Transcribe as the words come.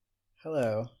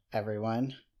Hello,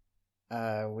 everyone.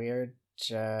 We're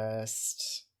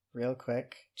just real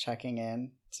quick checking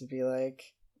in to be like,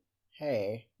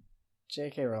 hey,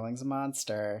 J.K. Rowling's a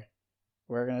monster.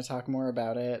 We're going to talk more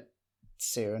about it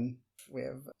soon. We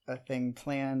have a thing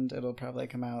planned. It'll probably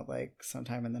come out like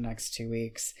sometime in the next 2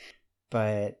 weeks,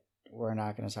 but we're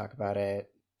not going to talk about it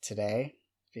today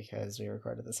because we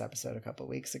recorded this episode a couple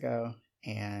weeks ago,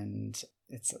 and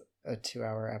it's a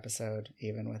 2-hour episode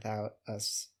even without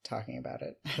us talking about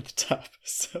it at the top.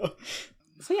 So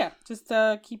yeah, just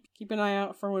keep an eye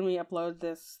out for when we upload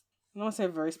this. I don't want to say a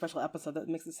very special episode that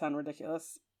makes it sound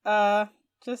ridiculous.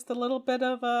 Just a little bit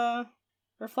of a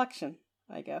reflection,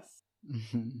 I guess.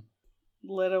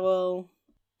 Literal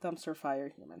dumpster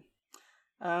fire human.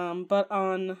 But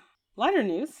on lighter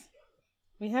news,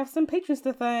 we have some patrons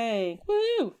to thank.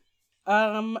 Woo!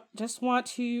 Just want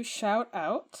to shout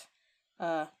out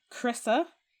Krissa,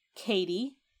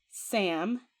 Katie,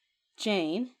 Sam,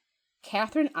 Jane,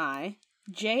 Catherine I,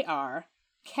 JR,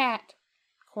 Kat,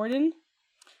 Corden,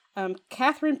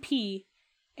 Catherine P,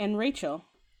 and Rachel.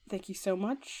 Thank you so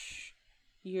much.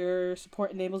 Your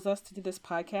support enables us to do this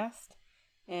podcast,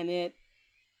 and it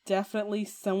definitely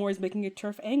somewhere is making your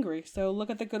turf angry. So look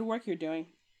at the good work you're doing.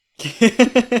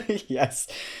 Yes.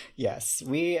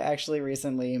 We actually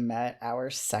recently met our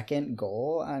second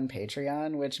goal on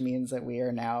Patreon, which means that we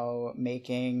are now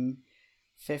making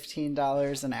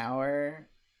 $15 an hour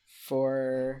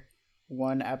for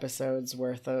one episode's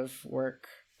worth of work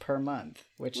per month,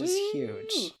 which is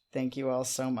huge. Thank you all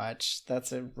so much.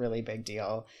 That's a really big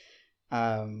deal.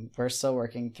 We're still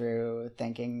working through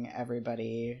thanking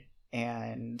everybody,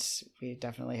 and we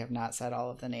definitely have not said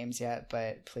all of the names yet,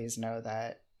 but please know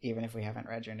that even if we haven't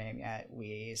read your name yet,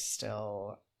 we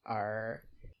still are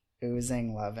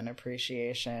oozing love and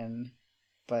appreciation,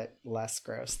 but less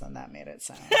gross than that made it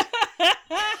sound.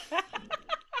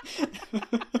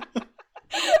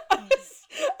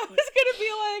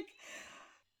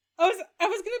 I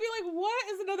was gonna be like, what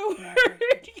is another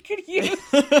word you could use?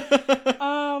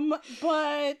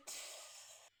 But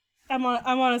I'm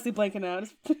honestly blanking out.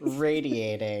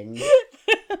 Radiating.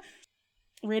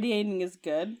 Radiating is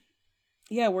good.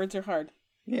 Yeah, words are hard.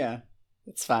 Yeah,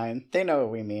 it's fine. They know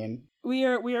what we mean. We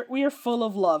are full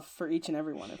of love for each and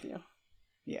every one of you.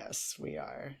 Yes, we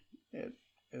are. It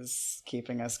is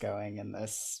keeping us going in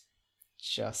this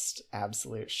just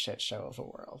absolute shit show of a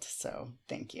world. So,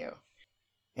 thank you.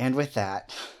 And with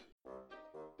that,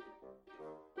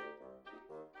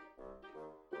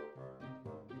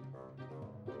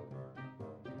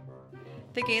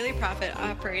 The Gaily Prophet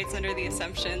operates under the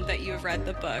assumption that you have read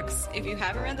the books. If you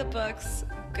haven't read the books,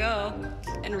 go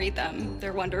and read them.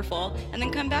 They're wonderful. And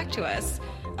then come back to us.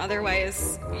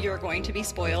 Otherwise, you're going to be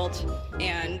spoiled.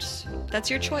 And that's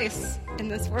your choice in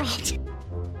this world.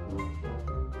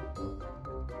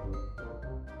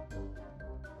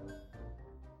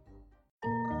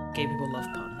 Gay people love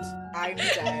puns. I'm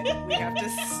dead. We have to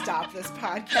stop this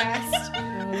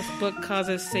podcast. This book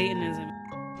causes Satanism.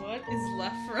 What is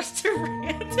left for us to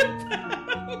rant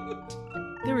about?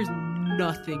 There is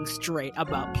nothing straight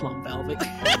about Plum Velvet.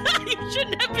 You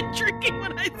shouldn't have been drinking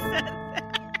when I said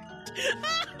that.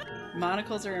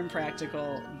 monocles are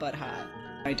impractical but hot.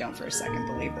 I don't for a second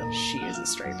believe that she is a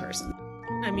straight person.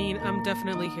 I mean, I'm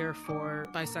definitely here for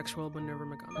bisexual Minerva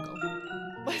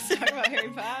McGonagall. Let's talk about Harry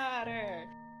Potter.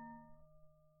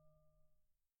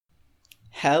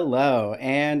 Hello,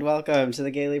 and welcome to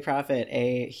The Gaily Prophet,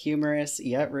 a humorous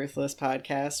yet ruthless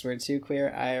podcast where two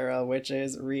queer IRL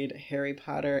witches read Harry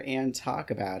Potter and talk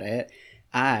about it.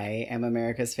 I am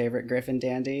America's favorite Griffin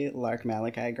dandy, Lark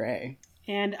Malachi Gray.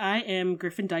 And I am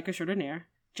Griffin Dyke Extraordinaire,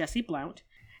 Jessie Blount.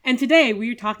 And today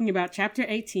we are talking about Chapter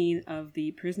 18 of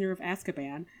The Prisoner of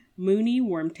Azkaban, Moony,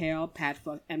 Wormtail,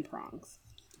 Padfoot, and Prongs,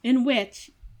 in which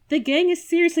the gang is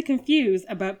seriously confused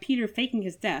about Peter faking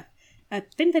his death, a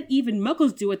thing that even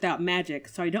muggles do without magic,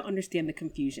 so I don't understand the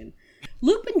confusion.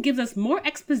 Lupin gives us more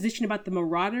exposition about the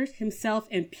Marauders, himself,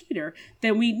 and Peter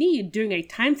than we need during a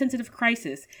time-sensitive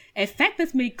crisis, a fact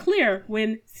that's made clear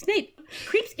when Snape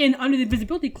creeps in under the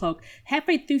invisibility cloak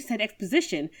halfway through said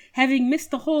exposition, having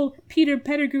missed the whole Peter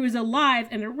Pettigrew is alive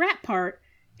and a rat part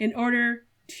in order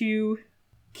to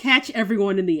catch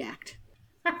everyone in the act.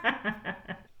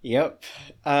 Yep.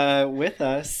 With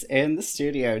us in the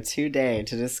studio today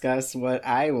to discuss what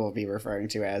I will be referring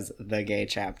to as the gay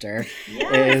chapter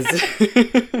is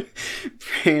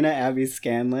Prerna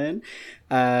Abbi-Scanlon.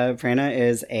 Prerna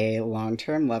is a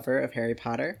long-term lover of Harry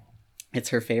Potter. It's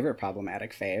her favorite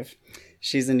problematic fave.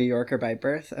 She's a New Yorker by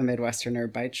birth, a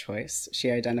Midwesterner by choice.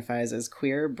 She identifies as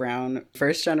queer, brown,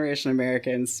 first-generation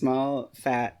American, small,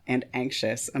 fat, and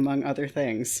anxious, among other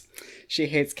things. She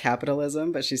hates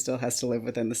capitalism, but she still has to live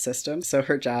within the system, so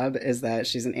her job is that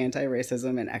she's an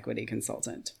anti-racism and equity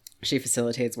consultant. She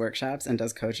facilitates workshops and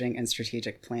does coaching and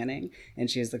strategic planning, and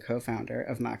she is the co-founder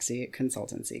of Moxie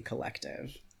Consultancy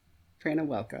Collective. Prerna,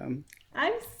 welcome.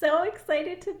 I'm so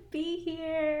excited to be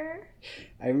here.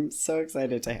 I'm so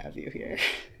excited to have you here.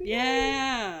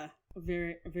 Yeah.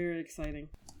 Very, very exciting.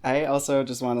 I also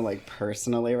just want to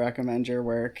personally recommend your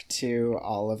work to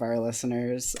all of our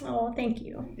listeners. Oh, thank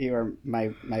you. You are my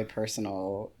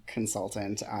personal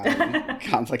consultant on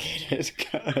complicated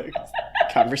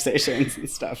conversations and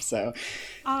stuff. So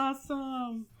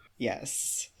awesome.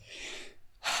 Yes.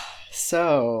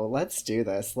 So let's do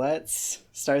this. Let's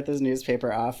start this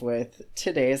newspaper off with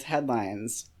today's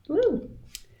headlines. Woo.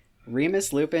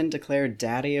 Remus Lupin declared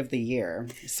Daddy of the Year.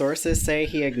 Sources say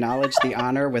he acknowledged the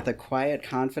honor with a quiet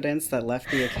confidence that left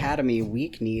the Academy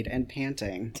weak-kneed and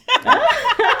panting.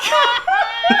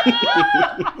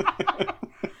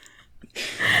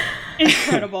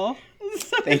 Incredible.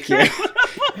 Thank you.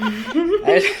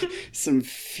 I had some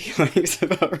feelings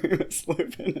about Remus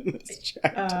Lupin in this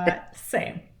chapter.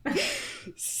 Same.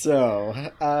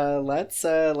 So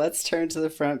let's turn to the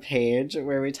front page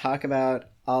where we talk about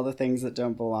all the things that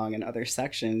don't belong in other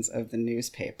sections of the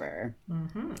newspaper.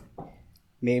 Mm-hmm.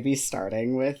 Maybe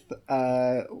starting with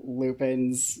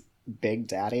Lupin's big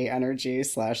daddy energy /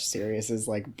 Sirius's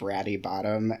bratty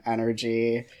bottom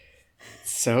energy.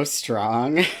 So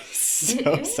strong,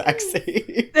 so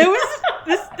sexy.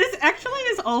 This actually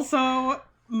is also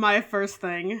my first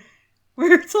thing,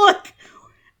 where it's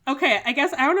okay, I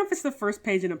guess I don't know if it's the first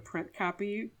page in a print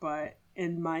copy, but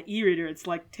in my e-reader it's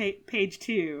page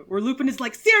 2, where Lupin is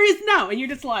Sirius, no, and you're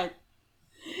just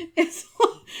it's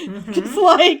just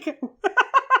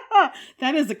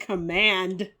that is a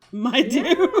command, my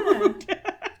dude.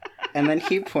 And then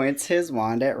he points his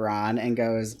wand at Ron and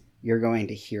goes, "You're going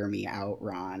to hear me out,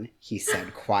 Ron," he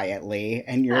said quietly.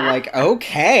 And you're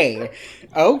okay.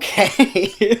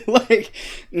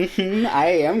 I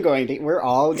am going to, we're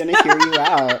all going to hear you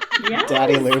out, yes.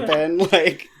 Daddy Lupin.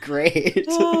 Great.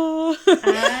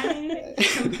 I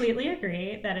completely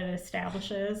agree that it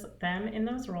establishes them in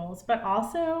those roles, but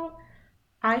also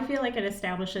I feel like it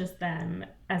establishes them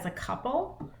as a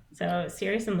couple. So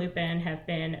Sirius and Lupin have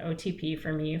been OTP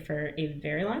for me for a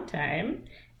very long time.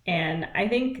 And I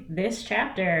think this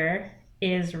chapter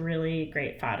is really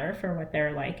great fodder for what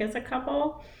they're like as a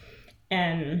couple.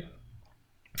 And,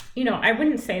 I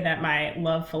wouldn't say that my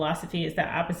love philosophy is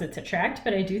that opposites attract,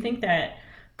 but I do think that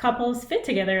couples fit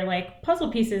together like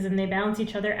puzzle pieces and they balance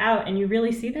each other out. And you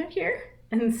really see that here.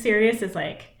 And Sirius is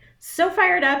so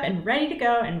fired up and ready to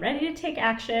go and ready to take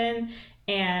action.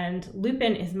 And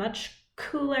Lupin is much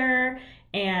cooler.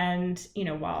 And,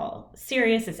 while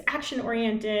Sirius is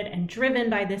action-oriented and driven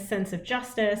by this sense of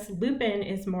justice, Lupin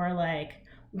is more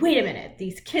wait a minute,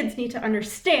 these kids need to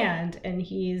understand. And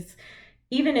he's,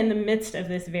 even in the midst of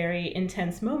this very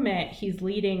intense moment, he's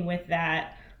leading with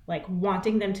that,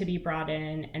 wanting them to be brought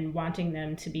in and wanting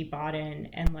them to be bought in.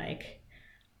 And,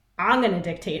 I'm going to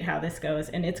dictate how this goes,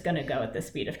 and it's going to go at the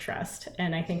speed of trust.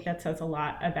 And I think that says a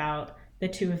lot about the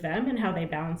two of them and how they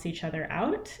balance each other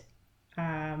out.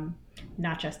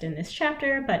 Not just in this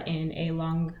chapter, but in a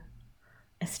long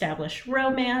established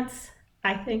romance,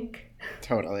 I think.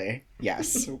 Totally.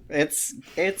 Yes.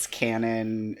 It's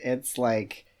canon. It's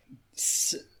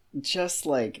just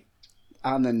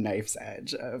on the knife's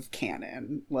edge of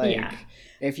canon.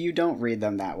 If you don't read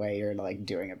them that way, you're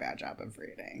doing a bad job of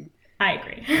reading. I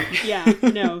agree. Yeah,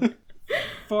 no.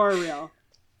 For real.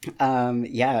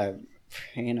 Yeah.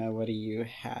 Prerna, what do you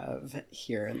have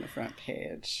here in the front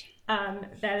page?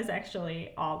 That is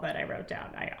actually all that I wrote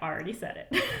down. I already said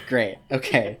it. Great.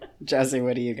 Okay. Jesse,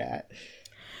 what do you got?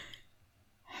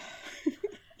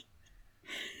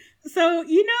 So,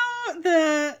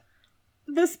 the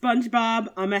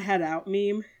SpongeBob "I'm a head out"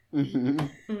 meme? Mm-hmm.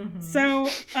 Mm-hmm. So,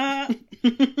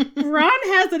 Ron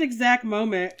has that exact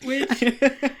moment, which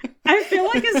I feel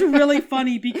is really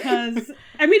funny because,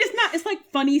 it's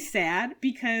funny sad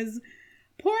because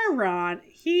poor Ron,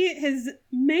 he has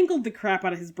mangled the crap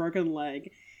out of his broken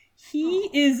leg. He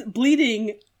is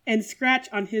bleeding and scratch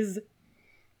on his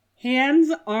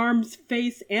hands, arms,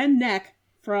 face, and neck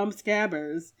from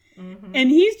scabbers. Mm-hmm. And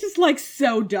he's just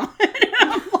so done. And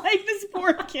I'm this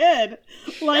poor kid.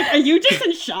 Are you just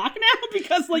in shock now?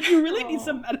 Because you really need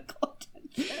some medical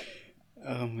attention.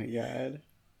 Oh my god.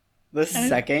 The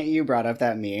second you brought up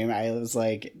that meme, I was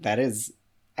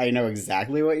I know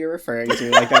exactly what you're referring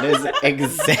to. Like, that is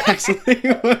exactly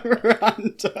what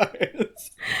Ron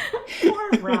does.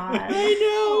 Poor Ron. I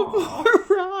know, Aw. poor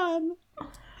Ron.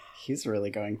 He's really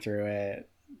going through it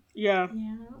Yeah.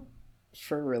 Yeah.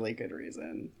 for really good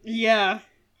reason. Yeah.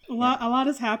 A lot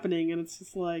is happening, and it's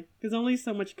just like, there's only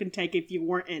so much you can take if you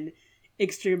weren't in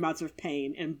extreme amounts of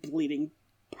pain and bleeding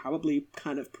probably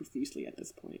kind of profusely at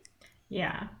this point.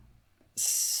 Yeah.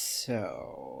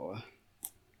 So,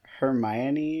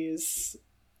 Hermione's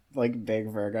like big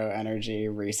Virgo energy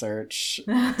research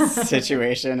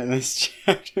situation in this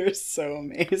chapter is so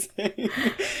amazing.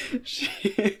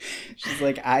 She's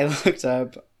like, I looked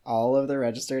up all of the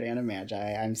registered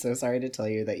animagi. I'm so sorry to tell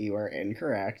you that you are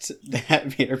incorrect,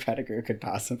 that Peter Pettigrew could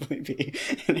possibly be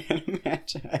an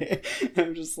animagi.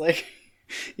 I'm just like,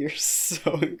 you're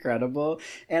so incredible.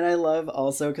 And I love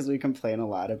also, because we complain a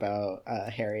lot about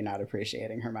Harry not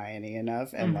appreciating Hermione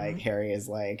enough, and like Harry is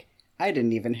like, I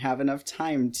didn't even have enough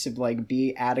time to like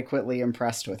be adequately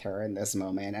impressed with her in this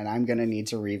moment, and I'm gonna need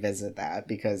to revisit that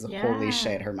because holy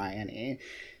shit, Hermione.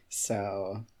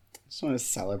 So I just want to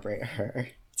celebrate her.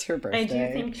 It's her birthday. I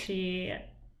do think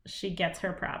she gets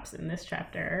her props in this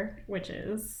chapter, which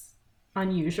is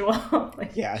unusual.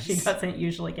 Like, yes. She doesn't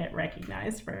usually get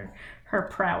recognized for her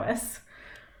prowess.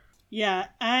 Yeah,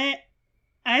 I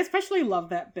especially love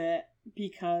that bit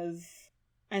because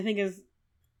I think, as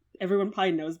everyone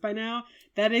probably knows by now,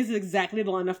 that is exactly the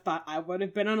line of thought I would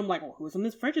have been on. I'm like, well, who's on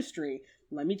this registry?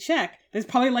 Let me check. There's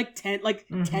probably like 10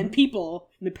 people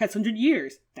in the past 100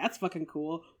 years. That's fucking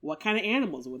cool. What kind of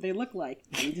animals would they look like?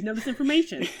 I need to know this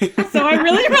information. So I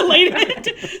really related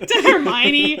to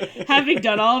Hermione having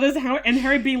done all this, and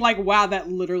Harry being like, wow, that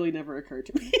literally never occurred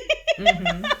to me.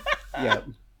 Yep.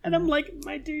 And I'm like,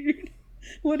 my dude,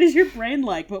 what is your brain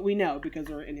like? But we know because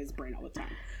we're in his brain all the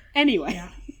time. Anyway.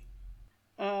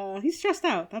 He's stressed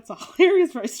out. That's all. Harry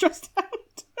is very stressed out.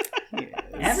 Yes.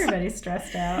 Everybody's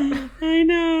stressed out. I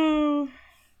know.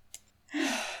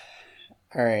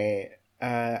 All right.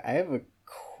 I have a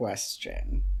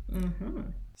question.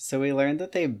 So we learned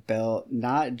that they built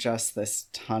not just this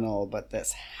tunnel, but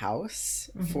this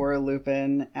house for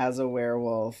Lupin as a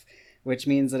werewolf, which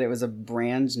means that it was a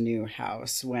brand new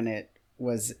house when it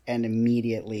was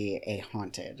immediately a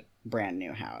haunted brand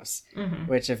new house.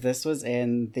 Which, if this was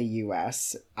in the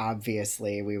US,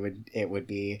 obviously it would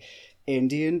be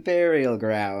Indian burial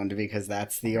ground, because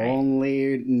that's the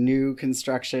only new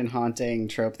construction haunting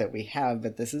trope that we have.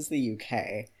 But this is the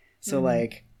UK, so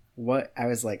like, what I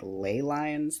was like, ley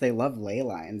lines. They love ley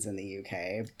lines in the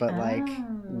UK, but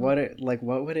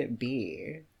what would it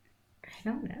be? I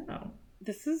don't know.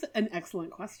 This is an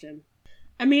excellent question.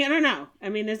 I mean, I don't know. I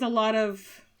mean, there's a lot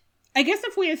of, I guess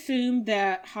if we assume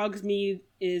that Hogsmeade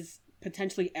is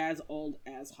potentially as old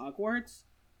as Hogwarts,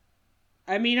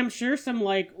 I mean, I'm sure some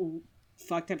like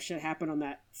fucked up shit happened on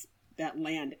that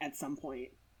land at some point.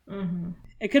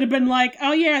 It could have been like,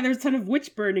 oh yeah, there's a ton of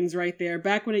witch burnings right there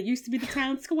back when it used to be the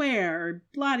town square, or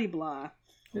blah-de-blah.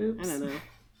 Oops. I don't know.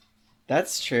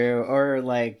 That's true. Or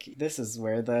like, this is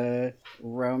where the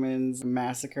Romans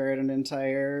massacred an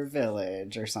entire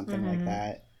village or something like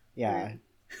that. Yeah.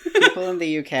 People in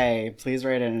the UK, please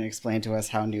write in and explain to us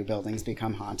how new buildings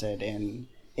become haunted in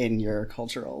your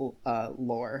cultural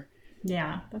lore.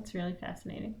 Yeah, that's really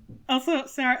fascinating. Also,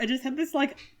 Sarah, I just had this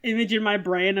like image in my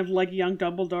brain of like young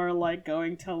Dumbledore like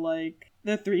going to like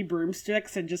the Three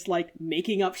Broomsticks and just like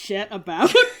making up shit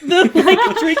about the like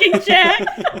drinking shack.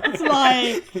 It's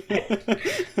like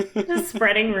Just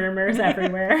spreading rumors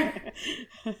everywhere.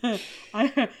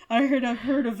 I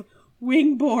heard of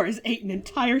wing boars ate an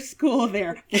entire school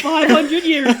there 500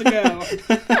 years ago.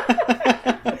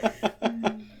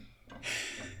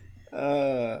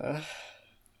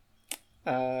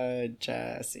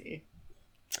 Jessie.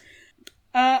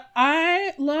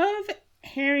 I love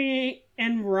Harry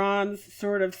and Ron's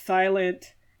sort of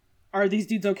silent, are these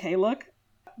dudes okay look,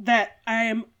 that I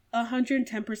am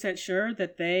 110% sure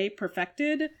that they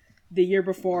perfected the year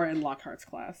before in Lockhart's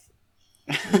class.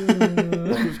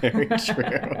 Very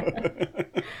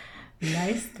true.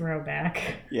 Nice throwback.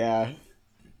 Yeah.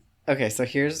 Okay, so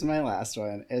here's my last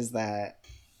one, is that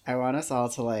I want us all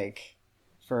to, like,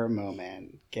 for a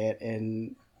moment, get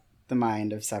in the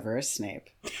mind of Severus Snape,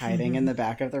 hiding in the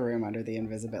back of the room under the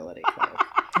invisibility cloak.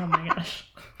 Oh my gosh.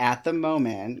 At the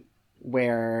moment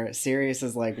where Sirius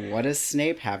is like, what does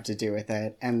Snape have to do with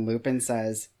it? And Lupin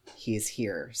says, he's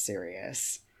here,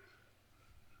 Sirius.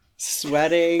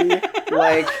 Sweating,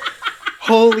 like,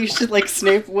 holy shit, like,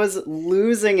 Snape was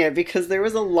losing it, because there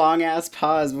was a long-ass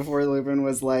pause before Lupin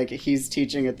was like, he's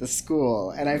teaching at the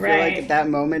school. And I feel like that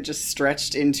moment just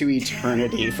stretched into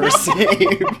eternity for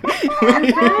Snape.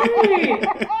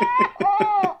 Right.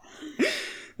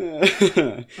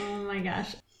 Oh my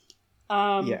gosh.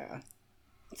 Yeah.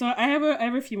 So I have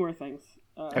a few more things.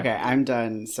 Okay, I'm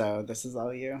done. So this is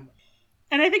all you.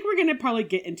 And I think we're gonna probably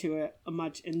get into it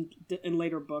much in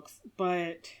later books,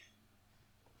 but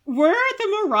were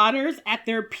the Marauders at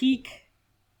their peak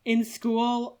in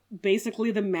school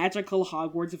basically the magical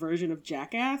Hogwarts version of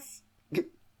Jackass? Because,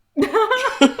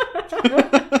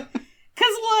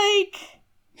 like,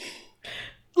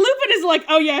 Lupin is like,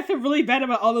 oh yeah, I feel really bad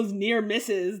about all those near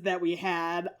misses that we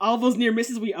had. All those near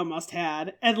misses we almost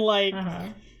had. And, like,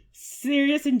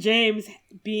 Sirius and James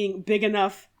being big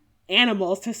enough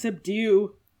animals to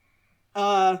subdue,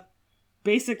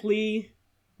 basically,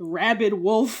 rabid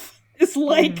wolf. Is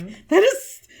like,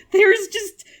 there's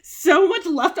just so much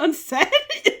left unsaid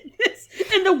in this.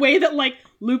 In the way that, like,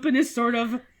 Lupin is sort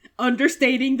of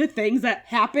understating the things that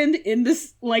happened in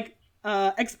this, like,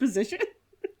 exposition.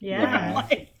 Yeah.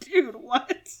 Like, dude,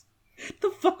 what the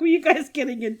fuck were you guys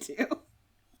getting into?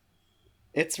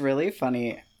 It's really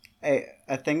funny.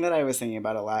 A thing that I was thinking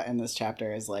about a lot in this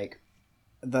chapter is, like,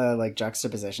 the, like,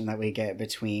 juxtaposition that we get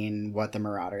between what the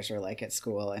Marauders are like at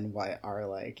school and what our,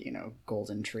 like, you know,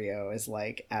 Golden Trio is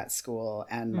like at school.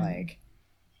 And, like,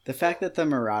 the fact that the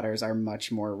Marauders are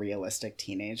much more realistic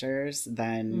teenagers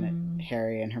than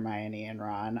Harry and Hermione and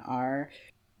Ron are.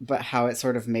 But how it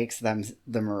sort of makes them,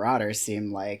 the Marauders,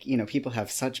 seem like, you know, people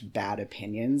have such bad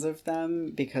opinions of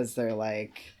them because they're,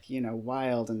 like, you know,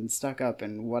 wild and stuck up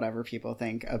and whatever people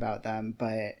think about them.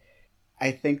 But I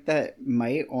think that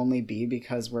might only be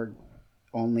because we're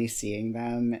only seeing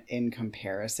them in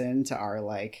comparison to our,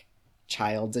 like,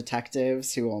 child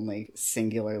detectives who only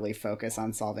singularly focus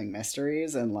on solving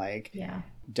mysteries and, like,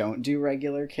 don't do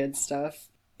regular kid stuff.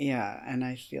 Yeah, and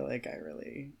I feel like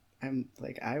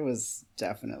I was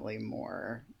definitely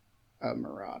more a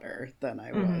Marauder than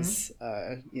I was,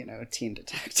 you know, teen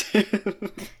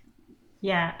detective.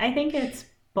 Yeah, I think it's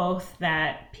both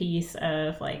that piece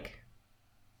of, like,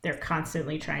 they're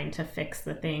constantly trying to fix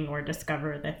the thing or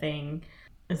discover the thing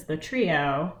as the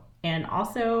trio. And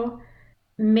also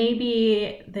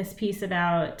maybe this piece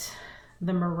about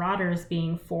the Marauders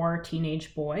being 4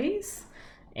 teenage boys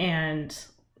and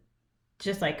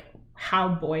just, like, how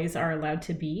boys are allowed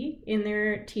to be in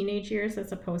their teenage years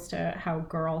as opposed to how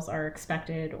girls are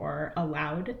expected or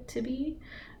allowed to be.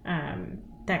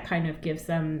 That kind of gives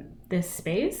them this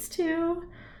space to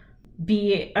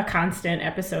be a constant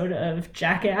episode of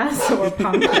Jackass or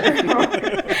Punk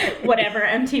or whatever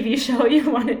MTV show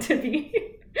you want it to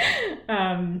be.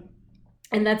 And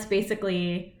that's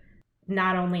basically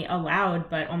not only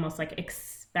allowed, but almost, like,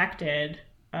 expected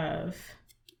of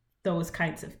those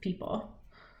kinds of people.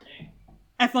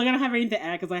 I feel like I don't have anything to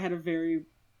add because I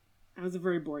was a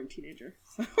very boring teenager.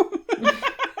 So.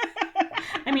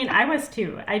 I mean, I was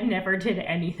too. I never did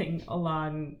anything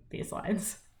along these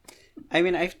lines. I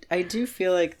mean, I do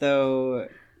feel like, though,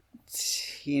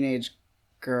 teenage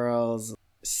girls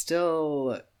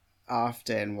still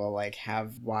often will, like,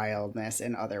 have wildness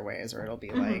in other ways, or it'll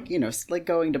be like, you know, like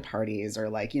going to parties, or,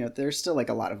 like, you know, there's still, like,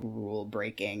 a lot of rule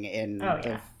breaking in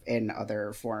in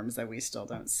other forms that we still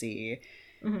don't see.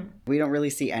 We don't really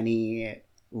see any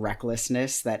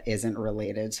recklessness that isn't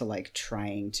related to, like,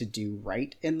 trying to do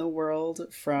right in the world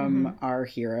from our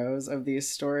heroes of these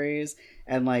stories.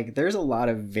 And, like, there's a lot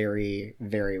of very,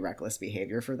 very reckless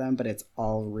behavior for them, but it's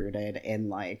all rooted in,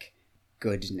 like,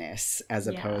 goodness as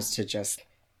opposed to just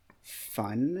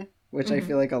fun, which I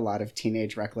feel like a lot of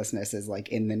teenage recklessness is, like,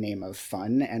 in the name of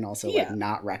fun and also like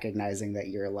not recognizing that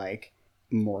you're, like,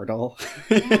 mortal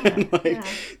and, like,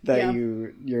 that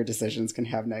your decisions can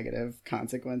have negative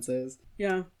consequences.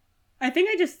 I think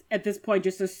I just at this point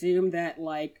just assume that,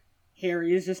 like,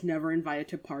 Harry is just never invited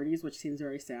to parties, which seems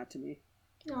very sad to me.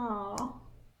 Aww.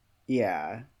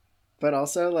 Yeah, but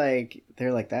also, like,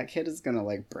 they're like, that kid is gonna,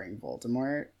 like, bring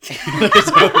Voldemort.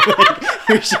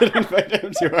 We should invite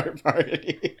him to our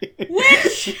party.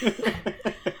 Which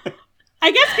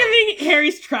I guess, giving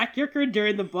Harry's track record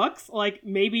during the books, like,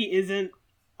 maybe isn't,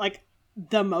 like,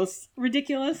 the most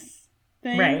ridiculous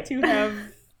thing to have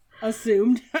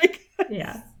assumed.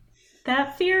 Yeah.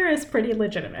 That fear is pretty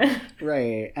legitimate.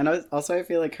 Right. And also I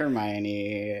feel like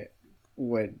Hermione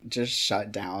would just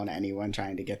shut down anyone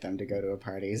trying to get them to go to a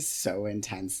party so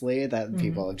intensely that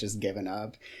people have just given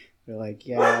up. They're like,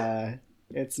 yeah,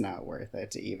 it's not worth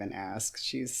it to even ask.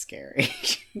 She's scary.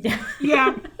 Yeah.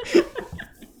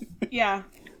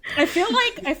 I feel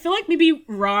like maybe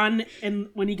Ron, and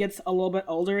when he gets a little bit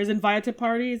older, is invited to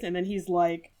parties, and then he's,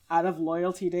 like, out of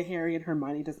loyalty to Harry, and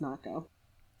Hermione does not go.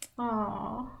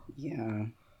 Aww. Yeah.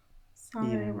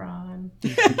 Sorry, Ron.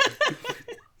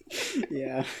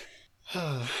 Yeah.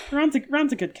 Ron's a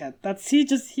good kid.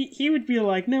 He would be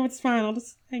like, no, it's fine. I'll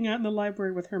just hang out in the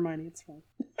library with Hermione. It's fine.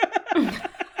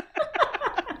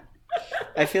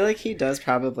 I feel like he does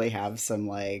probably have some,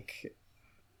 like,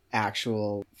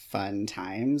 actual fun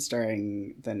times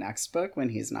during the next book when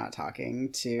he's not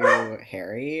talking to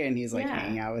Harry and he's, like,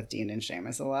 hanging out with Dean and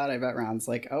Seamus a lot. I bet Ron's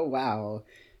like, oh, wow,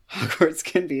 Hogwarts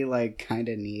can be, like, kind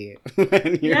of neat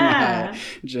when you're not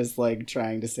just, like,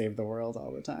 trying to save the world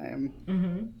all the time.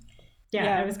 Mm-hmm.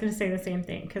 Yeah, I was going to say the same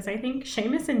thing, because I think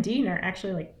Seamus and Dean are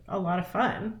actually, like, a lot of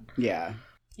fun. Yeah.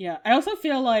 Yeah, I also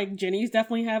feel like Ginny's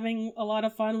definitely having a lot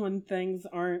of fun when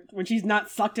she's not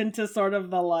sucked into sort of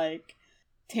the, like,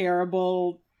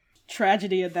 terrible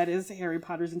tragedy that is Harry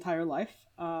Potter's entire life.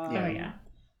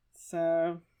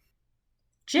 So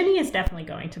Ginny is definitely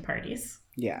going to parties.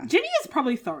 Yeah. Ginny is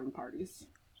probably throwing parties.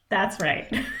 That's right.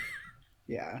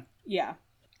 Yeah. Yeah.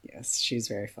 Yes, she's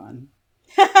very fun.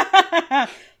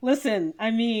 Listen,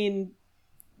 I mean,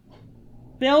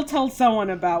 Bill told someone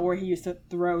about where he used to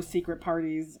throw secret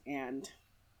parties, and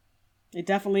it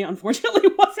definitely, unfortunately,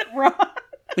 wasn't Ron.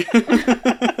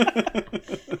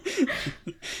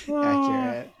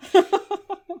 Accurate.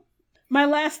 My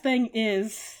last thing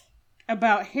is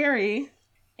about Harry,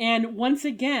 and once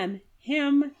again,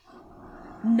 him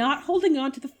not holding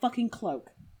on to the fucking cloak.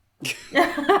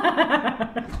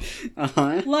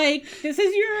 Like, this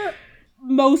is your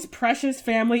most precious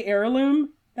family heirloom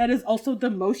that is also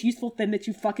the most useful thing that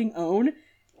you fucking own,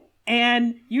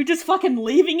 and you're just fucking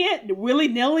leaving it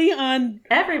willy-nilly on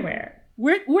everywhere.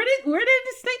 Where did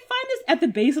Snape find this? At the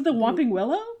base of the Whomping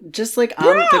Willow? Just like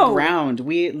on the ground.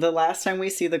 The last time we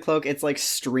see the cloak, it's like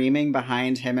streaming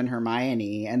behind him and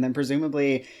Hermione, and then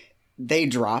presumably they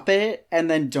drop it and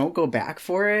then don't go back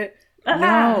for it.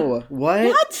 No.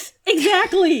 What?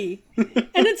 Exactly.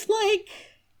 And it's like,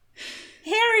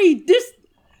 Harry, do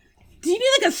you need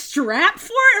like a strap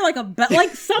for it, or like a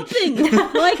like something,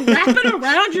 like wrap it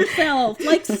around yourself,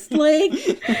 like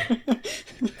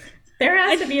there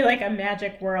has to be like a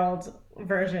Magic World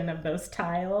version of those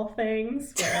tile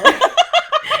things where, like,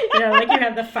 like you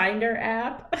have the Finder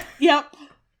app. Yep.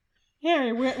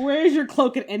 Harry, where is your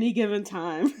cloak at any given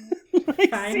time? Like,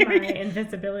 find my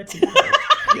invisibility.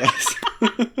 Yes.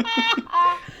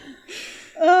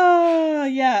 Oh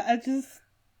yeah,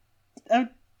 I'm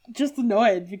just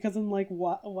annoyed because I'm like,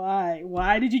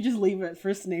 why did you just leave it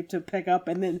for Snape to pick up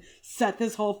and then set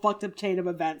this whole fucked up chain of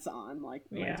events on? Like,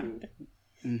 my dude.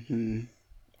 Mm-hmm.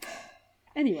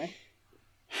 Anyway.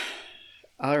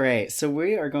 All right, so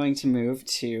we are going to move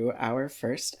to our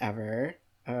first ever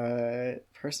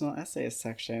personal essays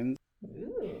section.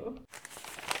 Ooh.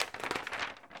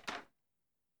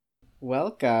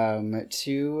 Welcome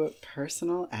to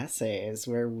Personal Essays,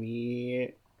 where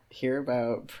we hear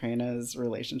about Prerna's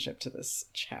relationship to this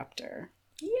chapter.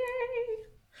 Yay!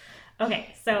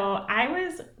 Okay, so I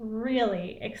was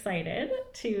really excited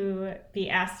to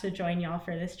be asked to join y'all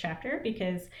for this chapter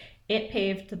because it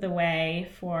paved the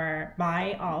way for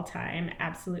my all-time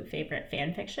absolute favorite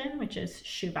fan fiction, which is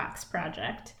Shoebox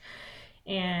Project.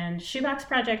 And Shoebox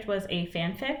Project was a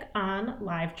fanfic on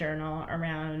LiveJournal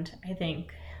around, I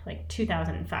think, like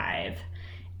 2005.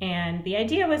 And the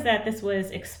idea was that this was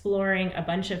exploring a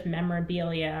bunch of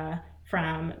memorabilia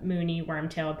from Moony,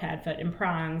 Wormtail, Padfoot, and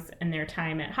Prongs and their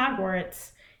time at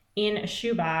Hogwarts in a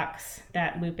shoebox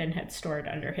that Lupin had stored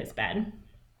under his bed.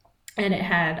 And it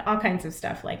had all kinds of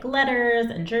stuff like letters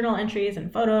and journal entries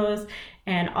and photos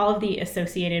and all of the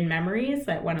associated memories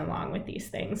that went along with these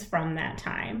things from that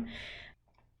time.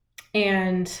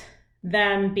 And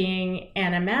them being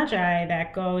animagi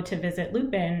that go to visit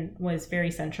Lupin was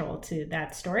very central to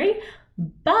that story.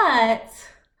 But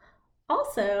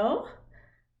also,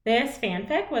 this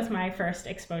fanfic was my first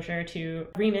exposure to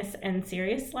Remus and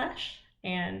Sirius Slash,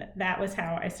 and that was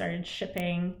how I started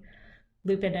shipping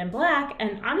Lupin and Black.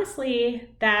 And honestly,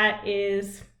 that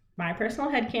is my personal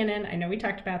headcanon. I know we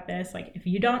talked about this. Like, if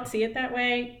you don't see it that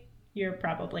way, you're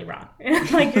probably wrong.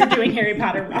 Like, you're doing Harry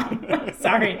Potter wrong.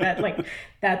 Sorry,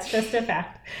 that's just a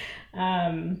fact.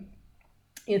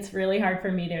 It's really hard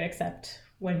for me to accept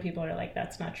when people are like,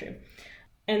 that's not true.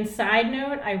 And side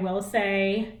note, I will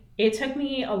say it took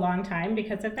me a long time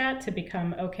because of that to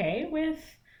become okay with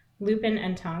Lupin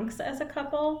and Tonks as a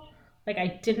couple. Like,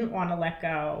 I didn't want to let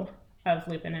go of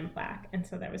Lupin and Black, and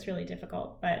so that was really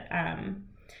difficult. But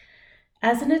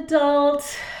as an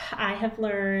adult, I have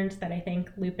learned that I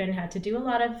think Lupin had to do a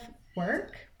lot of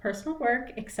work, personal work,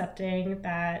 accepting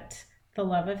that the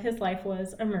love of his life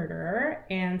was a murderer.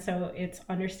 And so it's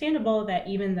understandable that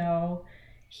even though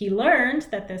he learned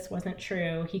that this wasn't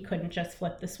true, he couldn't just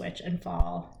flip the switch and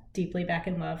fall deeply back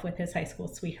in love with his high school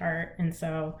sweetheart. And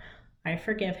so I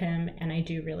forgive him, and I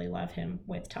do really love him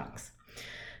with tongues.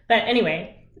 But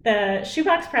anyway, the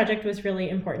Shoebox Project was really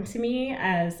important to me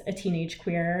as a teenage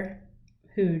queer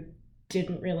who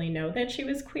didn't really know that she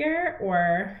was queer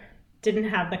or didn't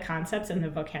have the concepts and the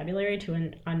vocabulary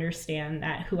to understand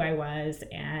that who I was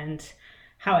and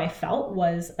how I felt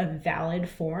was a valid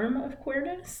form of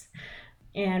queerness.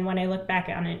 And when I look back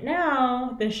on it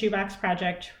now, the Shoebox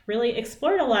Project really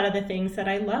explored a lot of the things that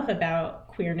I love about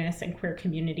queerness and queer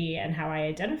community and how I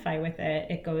identify with it.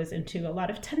 It goes into a lot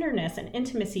of tenderness and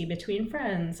intimacy between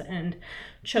friends and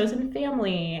chosen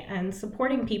family and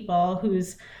supporting people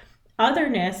whose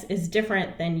otherness is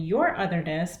different than your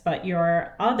otherness, but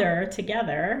you're other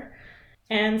together.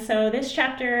 And so this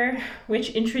chapter, which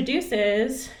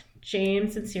introduces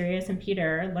James and Sirius and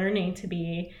Peter learning to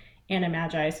be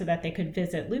animagi so that they could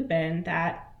visit Lupin,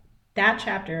 that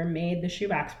chapter made the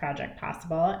Shoebox Project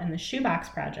possible. And the Shoebox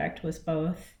Project was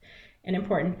both an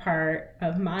important part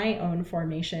of my own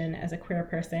formation as a queer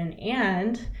person,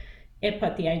 and it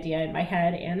put the idea in my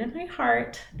head and in my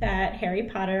heart that Harry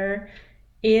Potter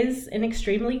is an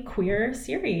extremely queer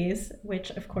series, which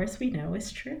of course we know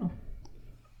is true.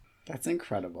 That's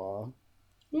incredible.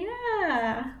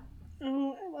 Yeah.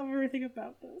 Oh, I love everything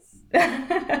about this.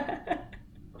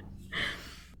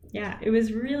 Yeah, it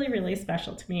was really, really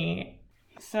special to me.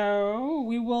 So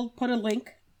we will put a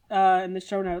link in the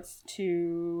show notes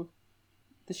to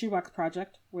the Shoebox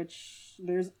Project, which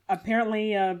there's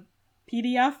apparently a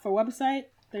PDF, a website.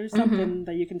 There's something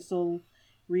that you can still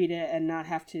read it and not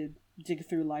have to dig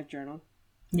through LiveJournal.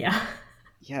 Yeah.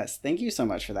 Yes, thank you so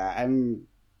much for that. I'm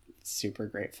super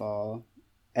grateful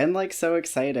and like so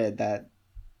excited that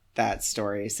that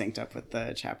story synced up with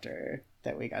the chapter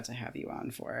that we got to have you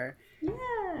on for.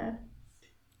 Yeah.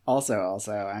 Also,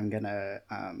 I'm gonna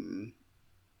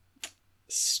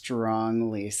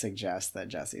strongly suggest that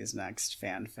Jesse's next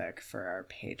fanfic for our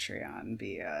Patreon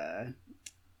be a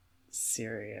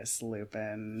serious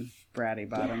Lupin bratty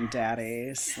bottom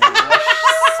daddy / so.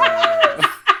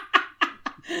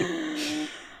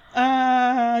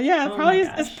 Yeah, Oh probably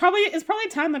my it's probably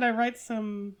time that I write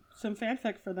some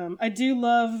fanfic for them. I do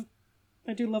love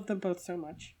them both so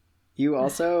much. You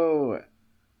also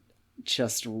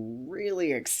just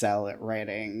really excel at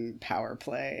writing power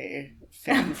play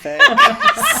fanfic.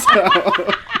 So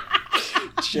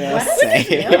just saying.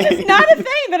 It's not a thing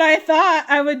that I thought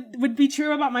I would be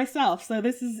true about myself. So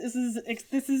this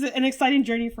is an exciting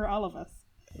journey for all of us.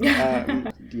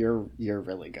 You're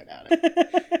really good at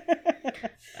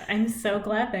it. I'm so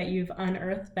glad that you've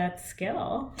unearthed that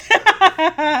skill.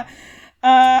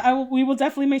 We will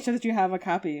definitely make sure that you have a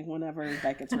copy whenever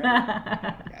that gets ready.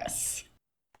 Yes.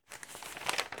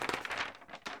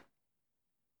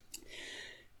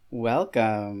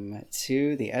 Welcome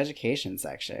to the education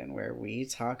section where we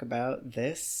talk about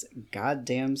this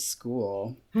goddamn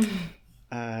school.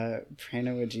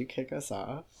 Prerna, would you kick us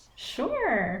off?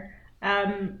 Sure.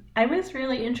 I was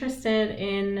really interested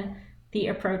in the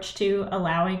approach to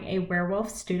allowing a werewolf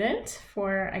student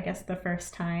for, I guess, the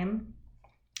first time.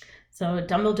 So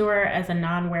Dumbledore, as a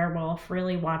non-werewolf,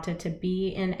 really wanted to be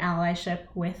in allyship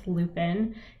with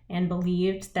Lupin and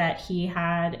believed that he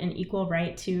had an equal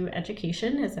right to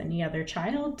education as any other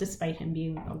child, despite him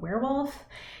being a werewolf.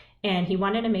 And he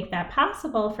wanted to make that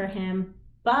possible for him,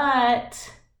 but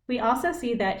we also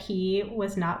see that he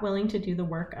was not willing to do the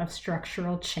work of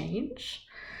structural change.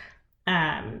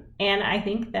 And I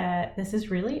think that this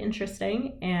is really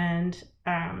interesting. And,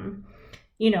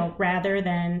 rather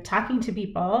than talking to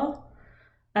people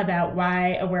about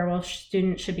why a werewolf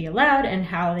student should be allowed and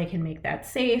how they can make that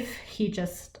safe, he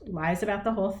just lies about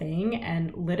the whole thing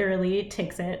and literally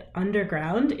takes it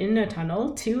underground in a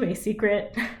tunnel to a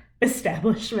secret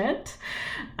establishment.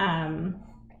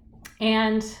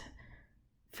 And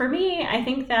for me, I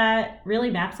think that really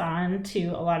maps on to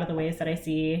a lot of the ways that I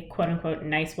see quote unquote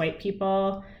nice white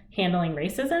people handling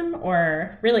racism,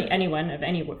 or really anyone of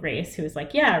any race who is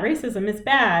like, yeah, racism is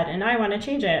bad and I want to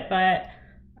change it, but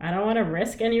I don't want to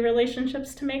risk any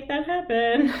relationships to make that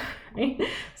happen.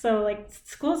 So like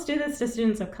schools do this to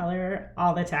students of color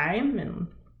all the time. And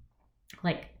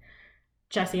like,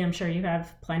 Jesse, I'm sure you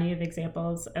have plenty of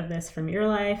examples of this from your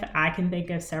life. I can think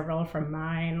of several from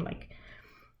mine. Like,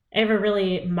 I have a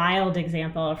really mild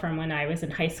example from when I was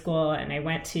in high school and I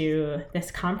went to this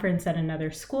conference at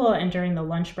another school, and during the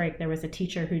lunch break there was a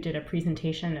teacher who did a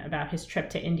presentation about his trip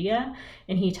to India,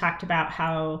 and he talked about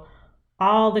how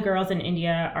all the girls in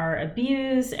India are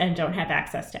abused and don't have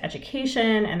access to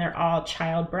education and they're all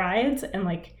child brides. And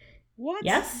like, what?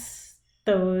 Yes,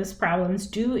 those problems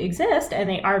do exist and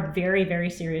they are very, very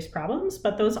serious problems,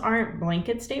 but those aren't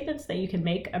blanket statements that you can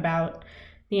make about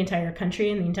the entire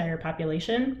country and the entire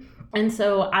population. And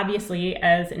so obviously,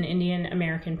 as an Indian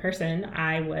American person,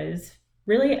 I was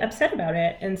really upset about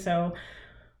it. And so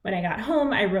when I got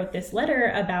home, I wrote this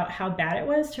letter about how bad it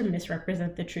was to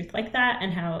misrepresent the truth like that,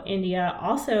 and how India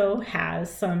also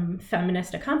has some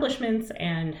feminist accomplishments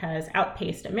and has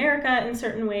outpaced America in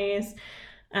certain ways.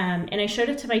 And I showed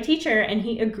it to my teacher, and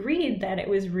he agreed that it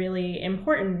was really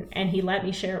important, and he let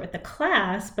me share it with the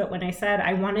class. But when I said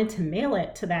I wanted to mail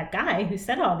it to that guy who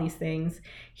said all these things,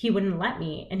 he wouldn't let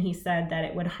me. And he said that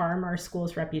it would harm our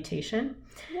school's reputation.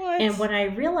 What? And what I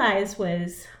realized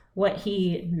was what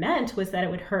he meant was that it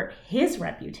would hurt his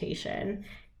reputation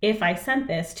if I sent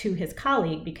this to his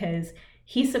colleague, because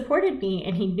he supported me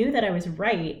and he knew that I was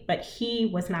right, but he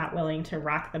was not willing to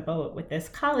rock the boat with this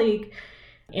colleague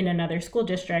in another school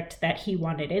district that he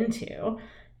wanted into.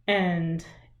 And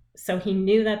so he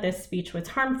knew that this speech was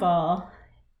harmful,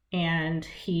 and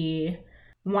he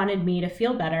wanted me to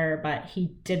feel better, but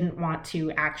he didn't want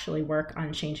to actually work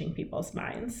on changing people's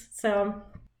minds. So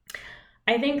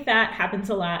I think that happens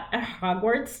a lot at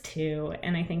Hogwarts too.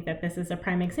 And I think that this is a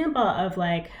prime example of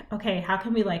like, okay, how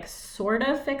can we like sort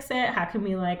of fix it? How can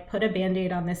we like put a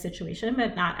Band-Aid on this situation,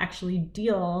 but not actually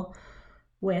deal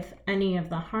with any of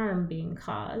the harm being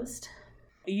caused?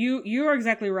 You are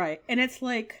exactly right. And it's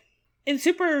like, it's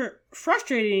super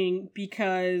frustrating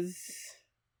because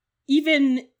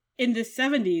even in the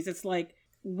 70s, it's like,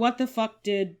 what the fuck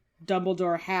did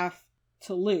Dumbledore have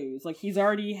to lose? Like, he's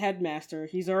already headmaster.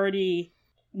 He's already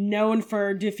known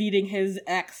for defeating his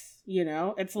ex, you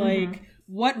know? It's like,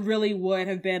 what really would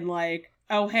have been like,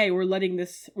 oh, hey, we're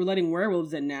letting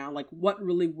werewolves in now. Like, what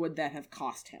really would that have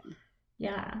cost him?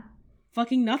 Yeah.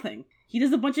 Fucking nothing. He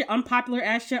does a bunch of unpopular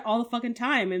ass shit all the fucking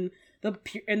time, and the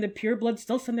purebloods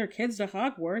still send their kids to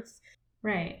Hogwarts.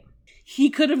 Right. He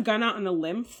could have gone out on a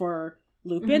limb for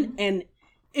Lupin, and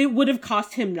it would have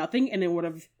cost him nothing, and it would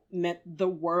have meant the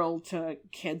world to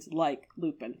kids like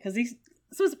Lupin. Because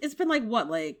it's been like, what,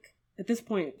 like, at this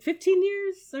point, 15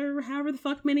 years? Or however the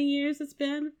fuck many years it's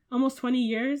been? Almost 20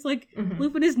 years? Like,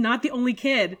 Lupin is not the only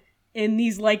kid in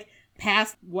these, like,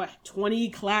 past, 20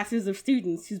 classes of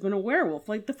students who's been a werewolf.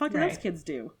 Like, the fuck do those kids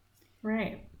do?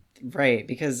 Right. Right,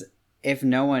 because if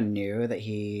no one knew that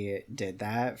he did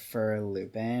that for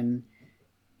Lupin,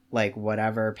 like,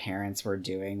 whatever parents were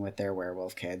doing with their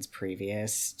werewolf kids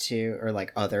previous to, or,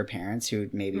 like, other parents who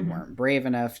maybe weren't brave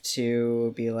enough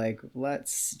to be like,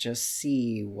 let's just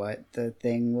see what the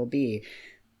thing will be.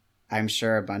 I'm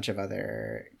sure a bunch of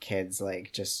other kids,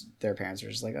 like, just, their parents were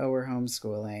just like, oh, we're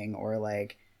homeschooling, or,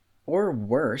 like, or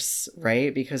worse,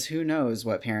 right? Because who knows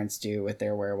what parents do with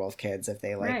their werewolf kids if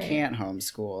they, like, can't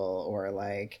homeschool, or,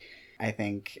 like, I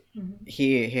think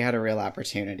he had a real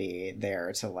opportunity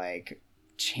there to, like,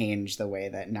 change the way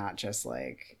that not just,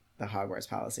 like, the Hogwarts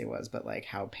policy was, but, like,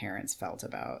 how parents felt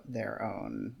about their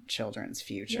own children's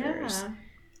futures. Yeah.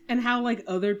 And how, like,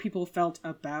 other people felt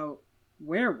about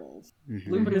werewolves.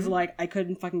 Lupin is like, I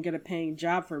couldn't fucking get a paying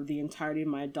job for the entirety of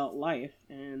my adult life,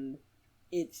 and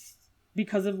it's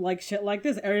because of, like, shit like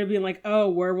this. Everybody being like, oh,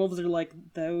 werewolves are, like,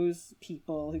 those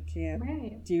people who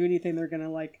can't do anything. They're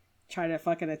gonna, like, try to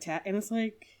fucking attack. And it's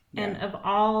like... And of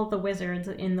all the wizards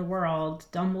in the world,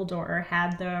 Dumbledore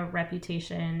had the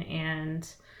reputation and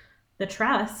the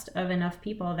trust of enough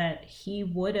people that he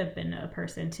would have been a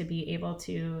person to be able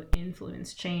to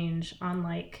influence change,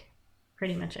 unlike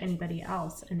pretty much anybody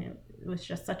else. And it was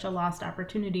just such a lost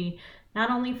opportunity,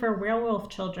 not only for werewolf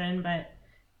children, but,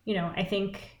 you know, I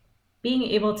think being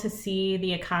able to see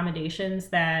the accommodations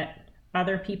that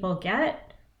other people get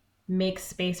makes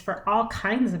space for all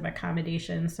kinds of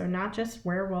accommodations. So not just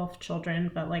werewolf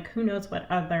children, but, like, who knows what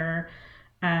other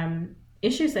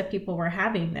issues that people were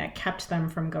having that kept them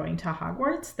from going to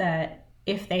Hogwarts, that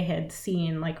if they had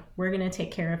seen, like, we're going to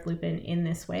take care of Lupin in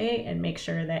this way and make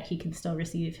sure that he can still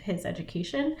receive his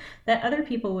education, that other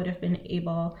people would have been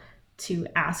able to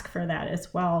ask for that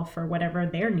as well, for whatever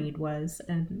their need was.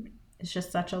 And it's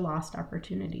just such a lost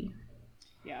opportunity.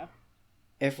 Yeah.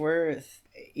 If we're,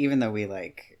 even though we,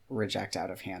 like, reject out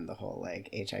of hand the whole,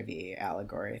 like, HIV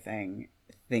allegory thing,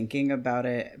 thinking about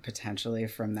it potentially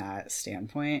from that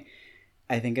standpoint,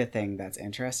 I think a thing that's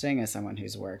interesting as someone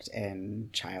who's worked in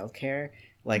childcare,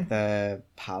 like, the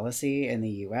policy in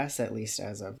the US, at least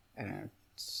as of, I don't know,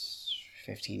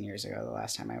 15 years ago, the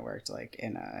last time I worked, like,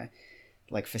 in a,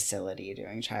 like, facility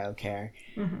doing childcare,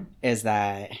 is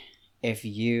that if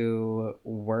you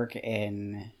work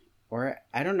in... Or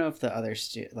I don't know if the other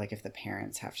like, if the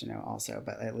parents have to know also,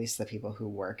 but at least the people who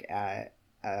work at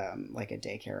like a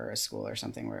daycare or a school or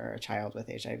something where a child with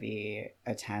HIV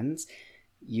attends,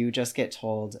 you just get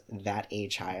told that a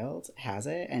child has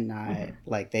it, and not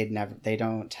like they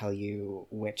don't tell you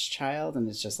which child, and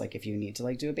it's just like if you need to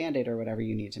like do a Band-Aid or whatever,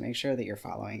 you need to make sure that you're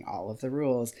following all of the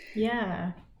rules.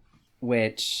 Yeah.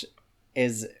 Which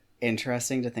is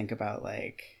interesting to think about,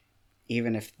 like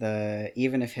even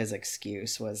if his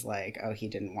excuse was like, oh, he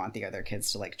didn't want the other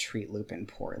kids to like treat Lupin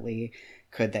poorly,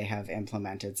 could they have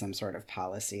implemented some sort of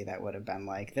policy that would have been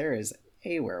like, there is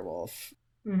a werewolf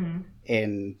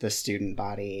in the student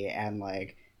body, and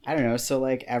like, I don't know, so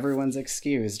like everyone's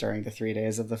excused during the 3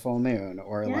 days of the full moon,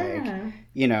 or like,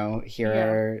 you know,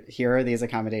 here are these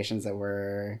accommodations that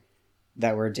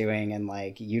we're doing, and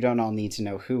like, you don't all need to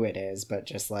know who it is, but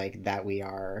just like that we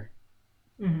are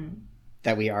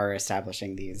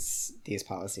establishing these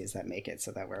policies that make it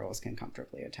so that werewolves can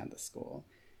comfortably attend the school.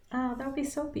 Oh, that would be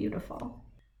so beautiful.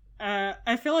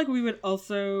 I feel like we would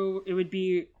also, it would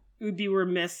be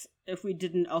remiss if we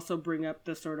didn't also bring up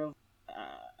the sort of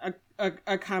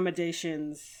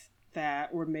accommodations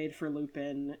that were made for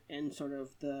Lupin, and sort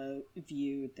of the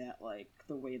view that like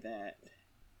the way that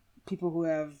people who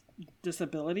have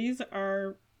disabilities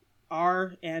are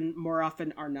and more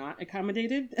often are not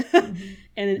accommodated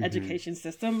in an education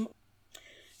system.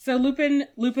 So Lupin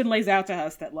lays out to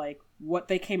us that like what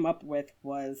they came up with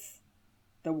was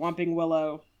the Whomping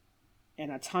Willow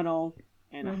and a tunnel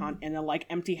and a like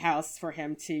empty house for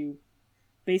him to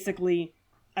basically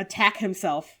attack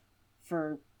himself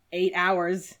for 8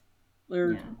 hours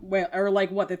or like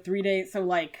what, the 3 days, so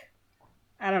like,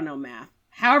 I don't know math,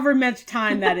 however much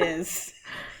time that is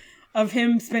of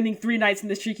him spending 3 nights in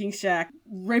the Shrieking Shack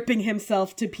ripping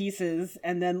himself to pieces,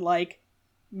 and then like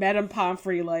Madame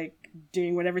Pomfrey like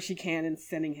doing whatever she can and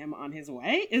sending him on his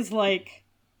way is like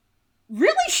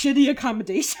really shitty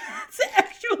accommodations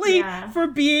actually for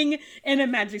being in a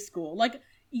magic school. Like,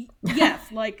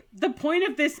 yes, like the point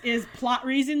of this is plot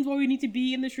reasons why we need to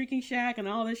be in the Shrieking Shack and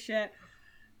all this shit,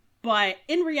 but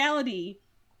in reality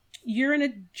you're in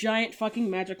a giant fucking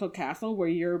magical castle where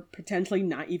you're potentially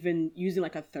not even using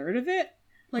like a third of it.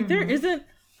 Like there isn't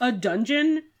a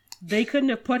dungeon they couldn't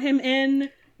have put him in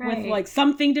with like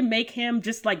something to make him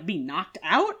just like be knocked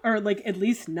out, or like at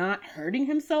least not hurting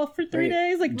himself for 3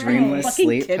 days. Like, dreamless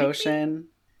sleep potion,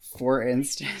 for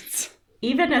instance.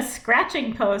 Even a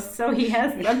scratching post, so he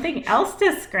has something else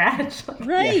to scratch. Like,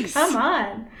 right. Come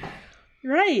on.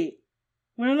 Right.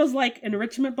 One of those like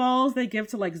enrichment balls they give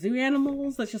to like zoo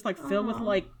animals that's just like filled with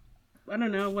like, I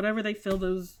don't know, whatever they fill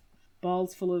those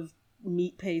balls full of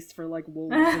meat paste for like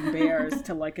wolves and bears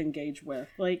to like engage with.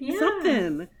 Like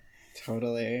something.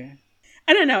 Totally.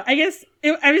 I don't know. I guess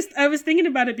I was thinking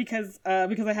about it because I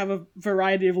have a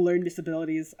variety of learning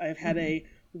disabilities. I've had a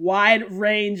wide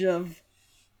range of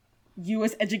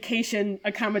U.S. education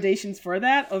accommodations for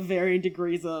that, of varying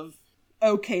degrees of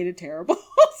okay to terrible.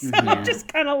 So I'm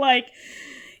just kind of like,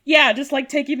 just like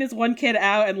taking this one kid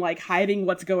out and like hiding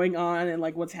what's going on and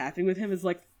like what's happening with him is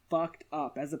like fucked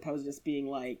up, as opposed to just being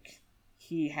like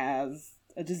he has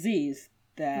a disease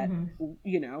that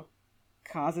you know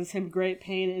causes him great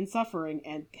pain and suffering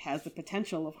and has the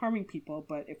potential of harming people,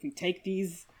 but if we take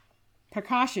these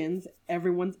precautions,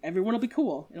 everyone will be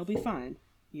cool. It'll be fine,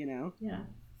 you know?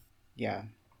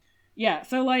 Yeah,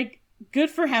 so like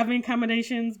good for having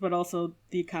accommodations, but also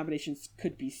the accommodations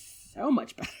could be so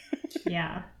much better.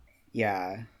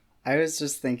 Yeah. I was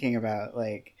just thinking about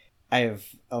like, I have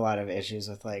a lot of issues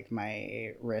with like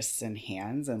my wrists and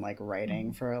hands, and like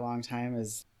writing for a long time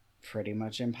is pretty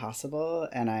much impossible.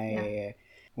 And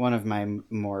one of my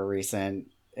more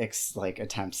recent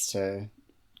attempts to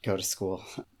go to school,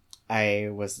 I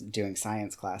was doing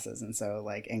science classes, and so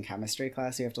like in chemistry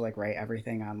class you have to like write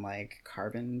everything on like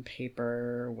carbon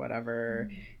paper, whatever,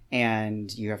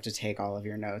 and you have to take all of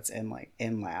your notes in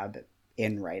lab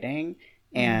in writing,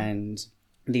 and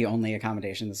the only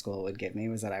accommodation the school would give me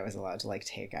was that I was allowed to like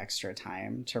take extra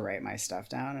time to write my stuff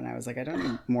down, and I was like, I don't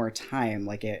need more time,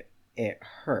 like it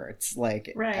hurts,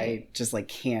 like I just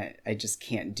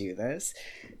can't do this,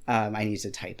 I need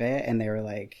to type it. And they were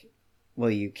like, well,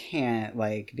 you can't,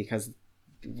 like, because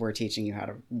we're teaching you how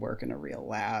to work in a real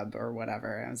lab or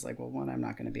whatever. And I was like, well, one, I'm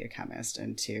not going to be a chemist,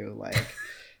 and two, like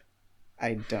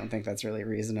I don't think that's really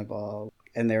reasonable.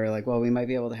 And they were like, well, we might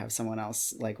be able to have someone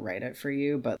else like write it for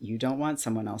you, but you don't want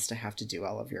someone else to have to do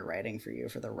all of your writing for you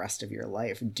for the rest of your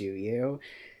life, do you?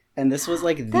 And this was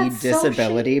like the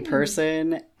disability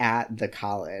person at the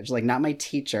college, like not my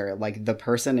teacher, like the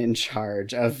person in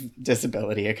charge of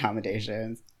disability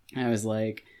accommodations. And I was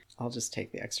like, I'll just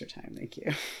take the extra time, thank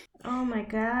you. Oh my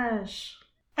gosh.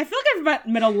 I feel like I've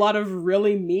met a lot of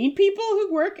really mean people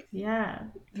who work, Yeah.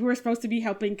 who are supposed to be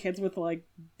helping kids with like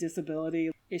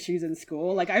disability issues in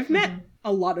school. Like I've met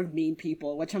a lot of mean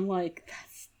people, which I'm like,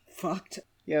 that's fucked.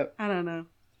 Yep. I don't know.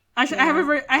 I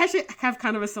actually have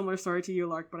kind of a similar story to you,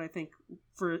 Lark, but I think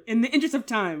in the interest of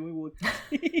time, we will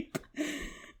keep.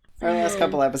 Our last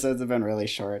couple episodes have been really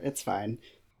short. It's fine.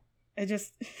 What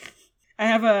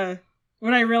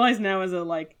I realize now is a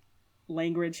like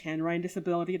language handwriting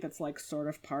disability that's like sort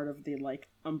of part of the like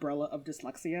umbrella of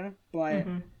dyslexia, but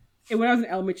when I was in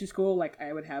elementary school, like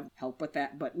I would have help with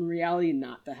that, but in reality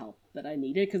not the help that I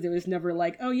needed, because it was never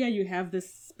like, oh yeah, you have this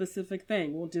specific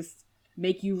thing, we'll just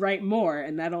make you write more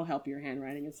and that'll help your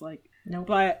handwriting. It's like, nope.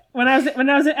 But when I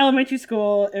was in elementary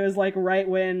school, it was like right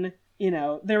when, you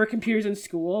know, there were computers in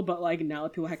school, but like now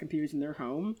people had computers in their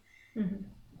home.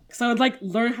 So I would like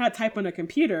learn how to type on a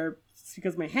computer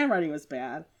because my handwriting was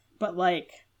bad. But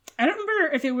like, I don't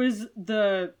remember if it was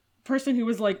the person who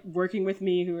was like working with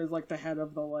me, who was like the head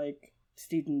of the like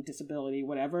student disability,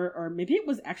 whatever, or maybe it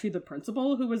was actually the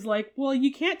principal who was like, well,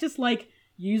 you can't just like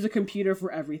use a computer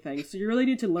for everything. So you really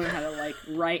need to learn how to like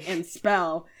write and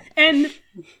spell. And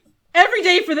every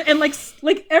day like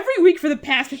every week for the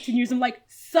past 15 years, I'm like,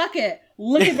 suck it.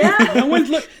 Look at that. No one's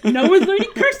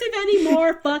learning cursive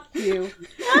anymore. Fuck you.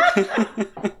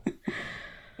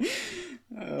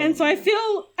 And so I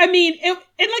feel, I mean, and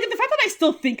like the fact that I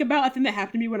still think about a thing that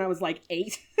happened to me when I was like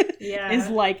 8 is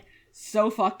like so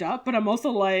fucked up. But I'm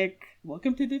also like,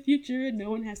 welcome to the future.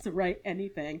 No one has to write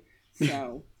anything.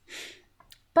 So.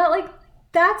 But like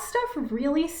that stuff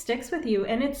really sticks with you,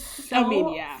 and it's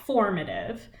so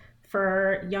formative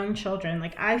for young children.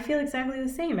 Like I feel exactly the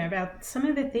same about some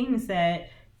of the things that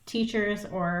teachers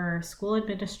or school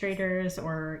administrators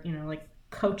or, you know, like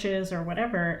coaches or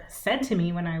whatever said to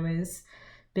me when I was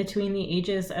between the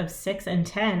ages of 6 and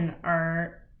 10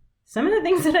 are some of the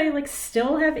things that I like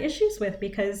still have issues with,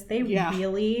 because they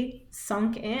really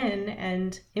sunk in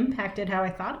and impacted how I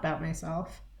thought about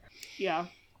myself. Yeah.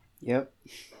 Yep.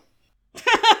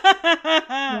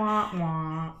 Wah,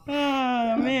 wah.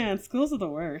 Oh man, schools are the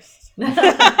worst. But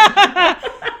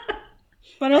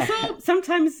also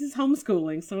sometimes it's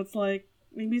homeschooling, so it's like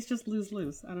maybe it's just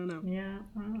lose-lose. I don't know. Yeah,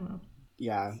 I don't know.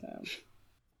 Yeah. So.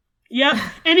 Yep.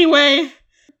 Anyway,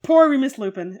 poor Remus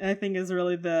Lupin, I think, is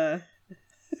really the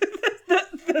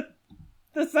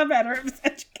subheader of his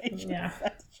education. Yeah.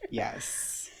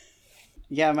 Yes.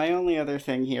 Yeah, my only other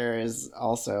thing here is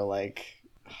also like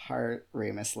heart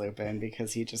Remus Lupin,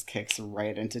 because he just kicks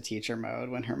right into teacher mode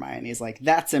when Hermione's like,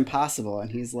 that's impossible, and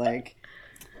he's like,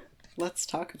 let's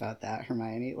talk about that,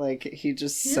 Hermione. Like, he's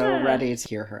just so ready to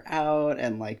hear her out,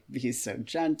 and like he's so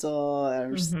gentle, and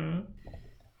I'm just,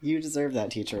 you deserve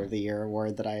that Teacher of the Year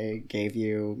award that I gave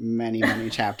you many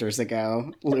chapters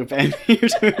ago, Lupin. You're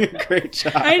doing a great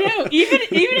job. I know, even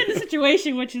in the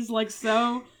situation which is like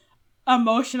so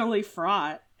emotionally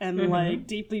fraught and like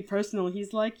deeply personal,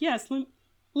 he's like, yes,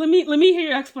 let me hear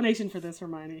your explanation for this,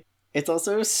 Hermione. It's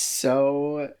also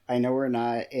so, I know we're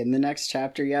not in the next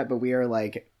chapter yet, but we are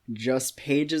like just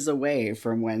pages away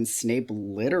from when Snape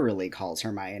literally calls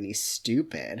Hermione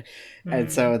stupid.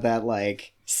 And so that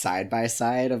like side by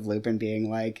side of Lupin being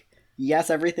like, yes,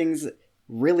 everything's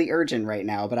really urgent right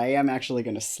now, but I am actually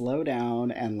going to slow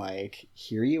down and like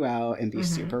hear you out and be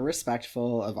super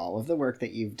respectful of all of the work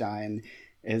that you've done,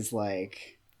 is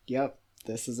like, yep,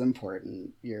 this is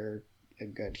important. You're a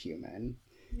good human.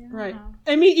 Yeah. Right.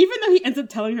 I mean, even though he ends up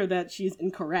telling her that she's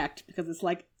incorrect, because it's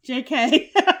like, JK,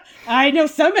 I know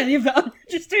so many of the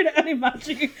unregistered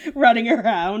animachi running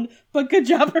around, but good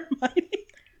job, Hermione.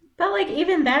 But like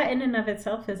even that in and of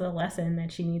itself is a lesson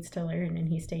that she needs to learn, and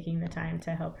he's taking the time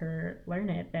to help her learn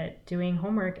it, that doing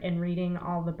homework and reading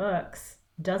all the books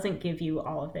doesn't give you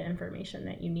all of the information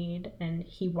that you need, and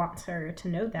he wants her to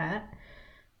know that.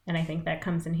 And I think that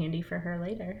comes in handy for her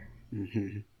later.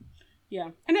 Yeah.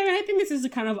 And I mean, I think this is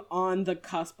kind of on the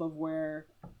cusp of where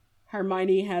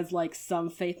Hermione has like some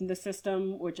faith in the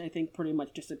system, which I think pretty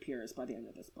much disappears by the end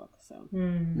of this book. So.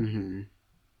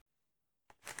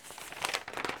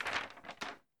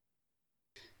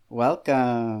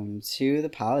 Welcome to the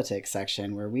politics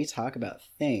section, where we talk about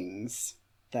things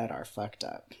that are fucked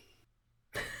up.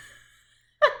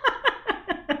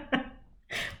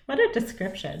 What a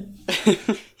description.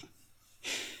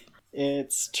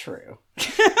 It's true.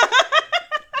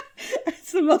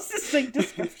 It's the most succinct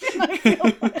description, I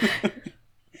feel like.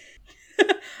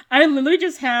 I literally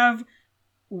just have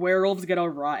werewolves get a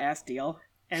raw ass deal.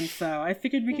 And so I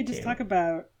figured we could just talk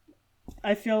about,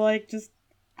 I feel like, just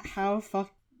how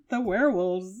fucked the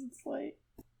werewolves. It's like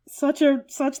such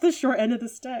the short end of the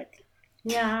stick.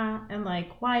 Yeah, and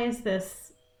like, why is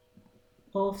this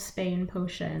wolfsbane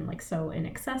potion like so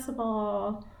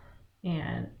inaccessible,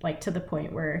 and like to the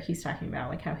point where he's talking about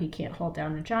like how he can't hold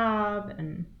down a job,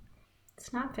 and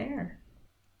it's not fair.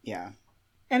 Yeah.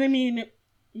 And I mean,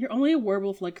 you're only a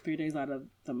werewolf like 3 days out of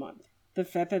the month. The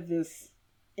fact that this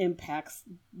impacts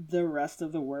the rest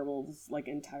of the werewolves like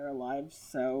entire lives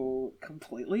so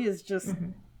completely is just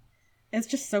it's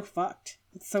just so fucked.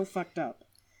 It's so fucked up.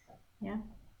 Yeah.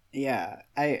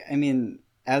 I mean,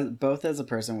 as a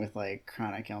person with like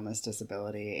chronic illness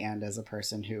disability, and as a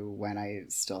person who, when I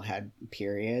still had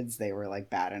periods, they were like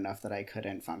bad enough that I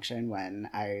couldn't function when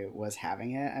I was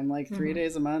having it, I'm like 3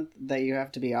 days a month that you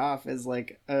have to be off is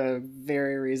like a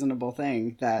very reasonable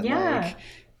thing that like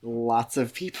lots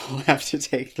of people have to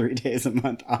take 3 days a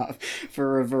month off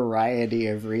for a variety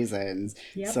of reasons.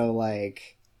 So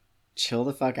like, chill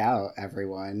the fuck out,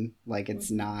 everyone. Like,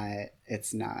 it's not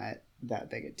that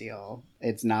big a deal.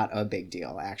 It's not a big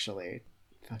deal, actually.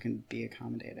 Fucking be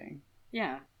accommodating.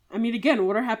 Yeah. I mean, again,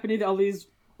 what are happening to all these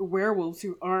werewolves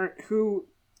who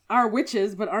are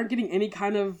witches but aren't getting any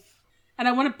kind of... And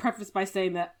I want to preface by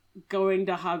saying that going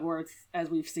to Hogwarts, as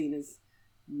we've seen, is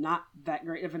not that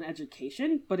great of an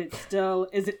education, but it still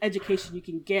is an education you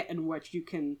can get in which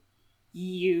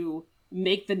you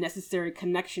make the necessary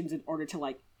connections in order to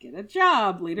like get a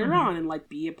job later on and like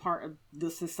be a part of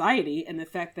the society. And the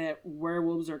fact that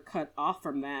werewolves are cut off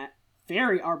from that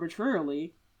very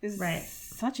arbitrarily is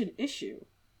such an issue.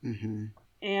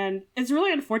 And it's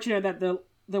really unfortunate that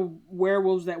the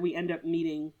werewolves that we end up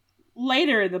meeting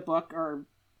later in the book are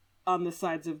on the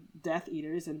sides of Death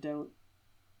Eaters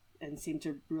and seem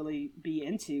to really be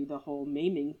into the whole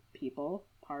maiming people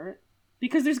part.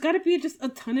 Because there's got to be just a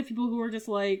ton of people who are just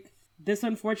like, this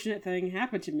unfortunate thing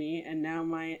happened to me, and now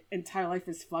my entire life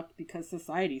is fucked because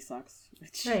society sucks.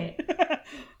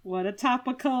 What a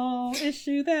topical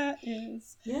issue that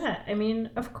is. Yeah, I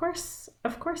mean, of course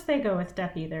they go with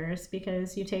Death Eaters,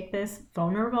 because you take this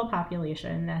vulnerable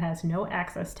population that has no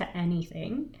access to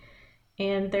anything,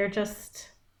 and they're just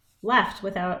left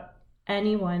without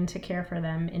anyone to care for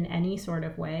them in any sort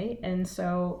of way. And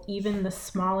so even the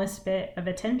smallest bit of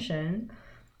attention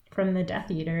from the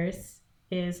Death Eaters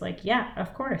is like, yeah,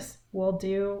 of course, we'll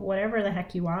do whatever the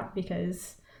heck you want,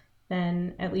 because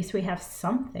then at least we have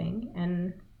something.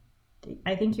 And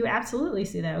I think you absolutely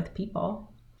see that with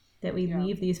people, that we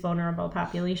leave these vulnerable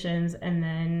populations and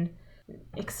then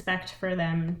expect for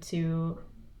them to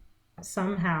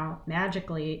somehow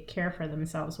magically care for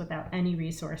themselves without any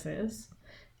resources,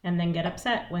 and then get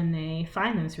upset when they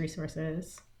find those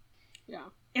resources. Yeah.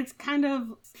 It's kind of,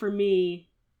 for me,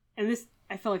 and this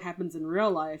I feel like happens in real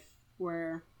life,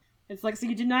 where it's like, so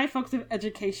you deny folks of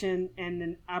education and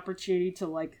an opportunity to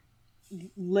like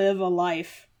live a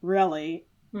life, really.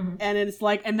 And it's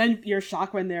like, and then you're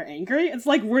shocked when they're angry. It's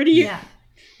like, where do you,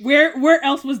 where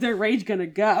else was their rage gonna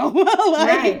go?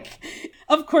 Like,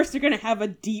 of course they're gonna have a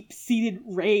deep-seated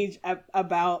rage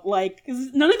about like, 'cause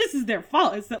none of this is their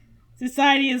fault. It's that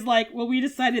society is like, well, we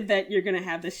decided that you're gonna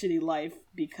have this shitty life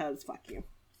because fuck you.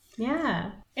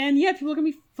 Yeah. And yeah, people are gonna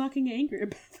be fucking angry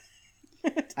about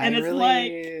that. And it's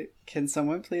like, can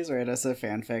someone please write us a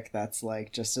fanfic that's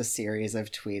like just a series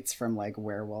of tweets from like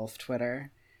werewolf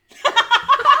Twitter?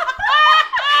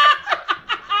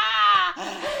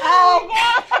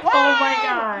 Oh my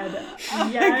god.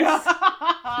 Yes.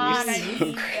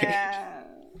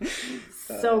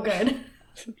 So good.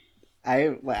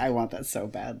 I want that so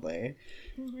badly.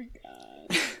 Oh my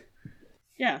god.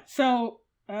 Yeah, so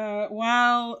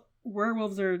while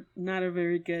werewolves are not a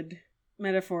very good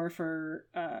metaphor for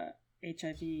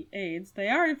HIV/AIDS, they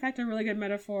are in fact a really good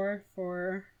metaphor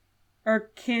for,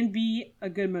 or can be a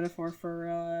good metaphor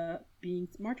for being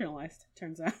marginalized,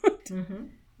 turns out.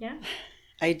 Yeah.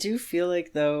 I do feel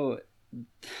like, though,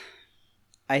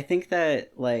 I think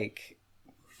that, like,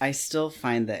 I still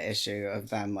find the issue of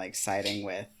them, like, siding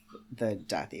with the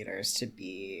Death Eaters to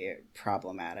be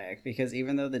problematic, because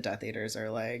even though the Death Eaters are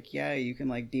like, yeah, you can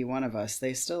like be one of us,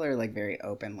 they still are like very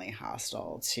openly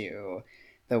hostile to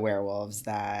the werewolves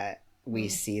that we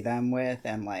see them with.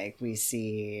 And like we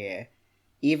see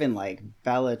even like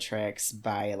Bellatrix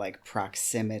by like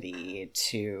proximity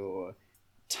to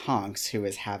Tonks, who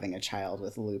is having a child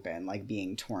with Lupin, like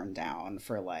being torn down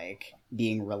for like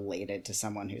being related to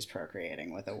someone who's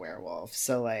procreating with a werewolf.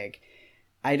 So like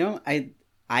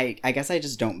I guess I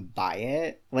just don't buy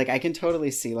it. Like, I can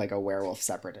totally see, like, a werewolf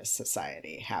separatist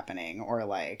society happening, or,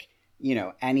 like, you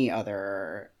know, any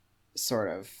other sort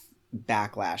of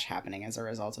backlash happening as a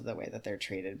result of the way that they're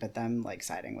treated. But them, like,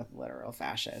 siding with literal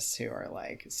fascists who are,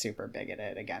 like, super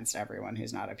bigoted against everyone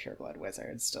who's not a pureblood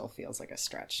wizard still feels like a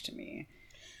stretch to me.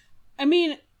 I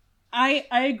mean, I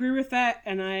agree with that,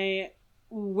 and I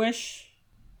wish,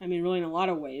 I mean, really in a lot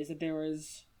of ways, that there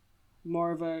was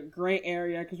more of a gray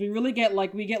area, because we really get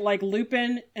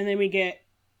Lupin, and then we get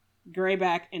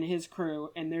Greyback and his crew,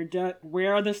 and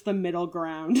we're just the middle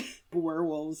ground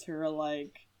werewolves who are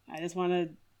like, I just want to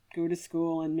go to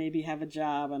school and maybe have a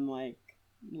job and like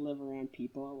live around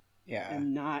people,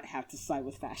 and not have to side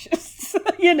with fascists.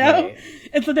 Right.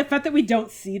 It's the fact that we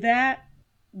don't see that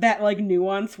like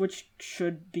nuance, which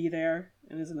should be there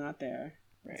and is not there.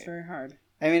 Right. It's very hard.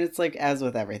 I mean, it's like, as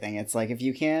with everything, it's like, if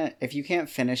you can't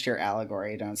finish your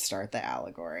allegory, don't start the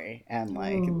allegory. And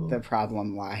like, the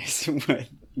problem lies with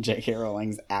J.K.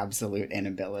 Rowling's absolute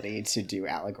inability to do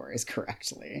allegories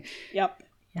correctly. Yep.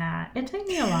 Yeah, it took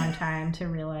me a long time to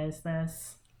realize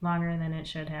this, longer than it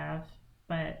should have,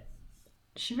 but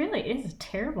she really is a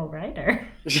terrible writer.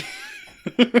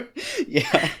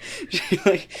 Yeah.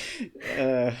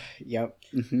 Yep.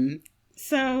 Mm-hmm.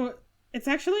 So, it's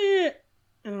actually, I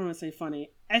don't want to say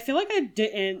funny. I feel like I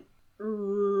didn't,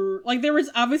 like, there was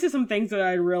obviously some things that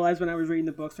I realized when I was reading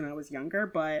the books when I was younger,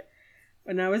 but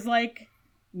when I was like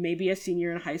maybe a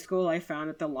senior in high school, I found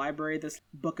at the library this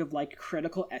book of like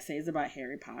critical essays about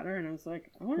Harry Potter, and I was like,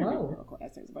 I want to read critical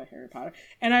essays about Harry Potter.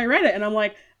 And I read it, and I'm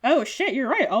like, oh shit, you're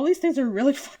right. All these things are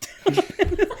really fucked up.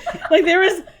 Like, there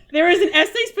is an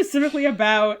essay specifically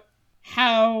about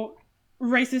how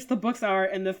racist the books are,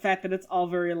 and the fact that it's all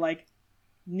very like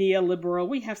neoliberal.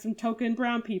 We have some token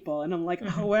brown people, and I'm like,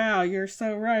 oh wow, you're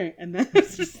so right. And then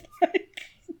it's just like,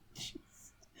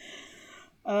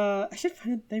 I should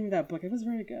find the name of that book. It was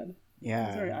very good. Yeah, it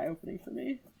was very eye-opening for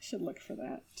me. I should look for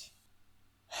that.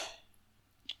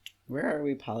 Where are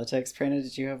we? Politics. Prerna,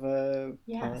 did you have a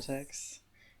politics?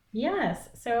 Yes.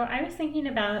 So I was thinking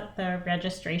about the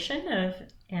registration of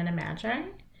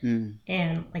Animagi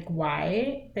and like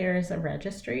why there's a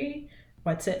registry.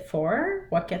 What's it for?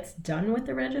 What gets done with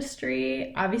the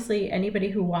registry? Obviously, anybody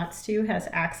who wants to has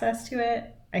access to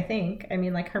it, I think. I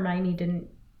mean, like, Hermione didn't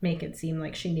make it seem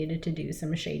like she needed to do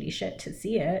some shady shit to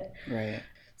see it. Right.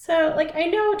 So, like, I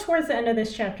know towards the end of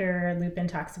this chapter, Lupin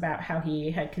talks about how he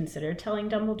had considered telling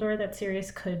Dumbledore that Sirius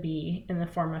could be in the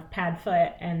form of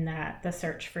Padfoot, and that the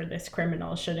search for this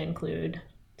criminal should include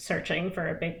searching for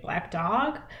a big black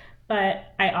dog.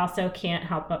 But I also can't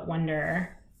help but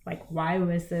wonder, like, why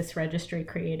was this registry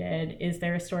created? Is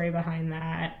there a story behind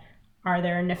that? Are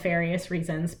there nefarious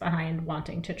reasons behind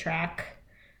wanting to track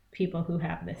people who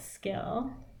have this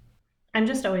skill? I'm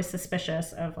just always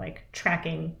suspicious of, like,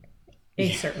 tracking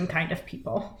a certain kind of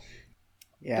people.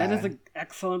 Yeah. That is an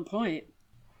excellent point.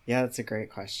 Yeah, that's a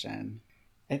great question.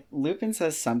 Lupin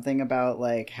says something about,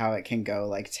 like, how it can go,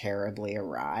 like, terribly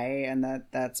awry, and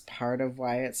that's part of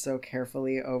why it's so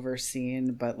carefully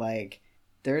overseen, but, like,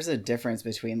 there's a difference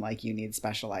between, like, you need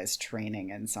specialized training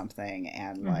in something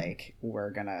and, like, we're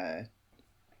gonna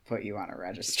put you on a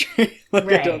registry. Like,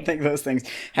 right. I don't think those things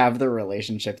have the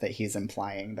relationship that he's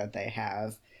implying that they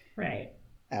have. Right.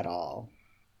 At all.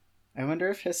 I wonder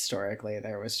if historically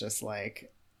there was just,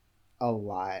 like, a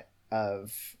lot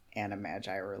of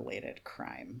Animagi-related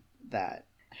crime that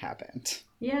happened.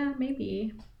 Yeah,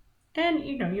 maybe. And,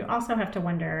 you know, you also have to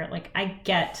wonder, like, I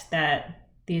get that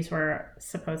these were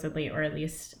supposedly, or at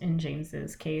least in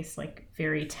James's case, like,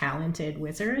 very talented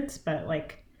wizards, but,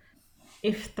 like,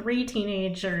 if 3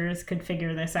 teenagers could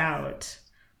figure this out,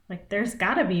 like, there's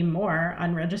gotta be more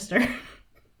unregistered,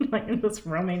 like, just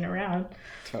roaming around.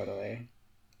 Totally.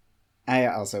 I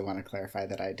also want to clarify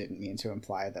that I didn't mean to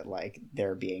imply that, like,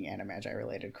 there being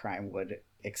Animagi-related crime would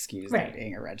excuse there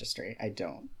being a registry. I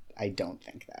don't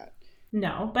think that.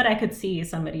 No, but I could see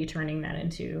somebody turning that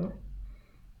into,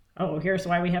 oh, here's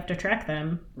why we have to track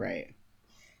them. Right.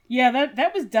 Yeah,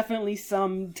 that was definitely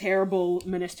some terrible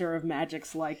Minister of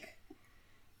Magic's, like,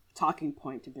 talking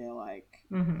point to be like,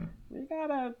 we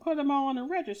gotta put them all on a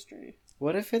registry.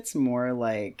 What if it's more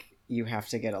like you have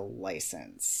to get a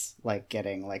license, like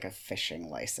getting like a fishing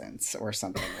license or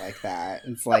something like that?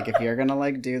 It's like, if you're gonna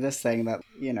like do this thing that,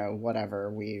 you know, whatever,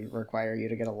 we require you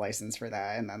to get a license for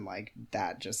that, and then like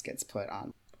that just gets put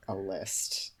on a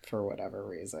list for whatever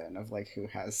reason of like who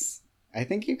has, I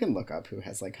think you can look up who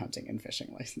has like hunting and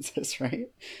fishing licenses,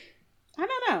 right? I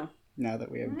don't know. Now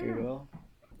that we have Google.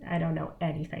 I don't know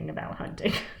anything about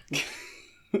hunting.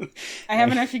 I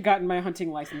haven't actually gotten my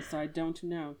hunting license, so I don't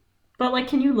know. But, like,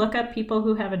 can you look up people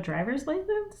who have a driver's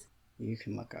license? You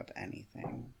can look up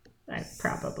anything.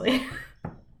 Probably.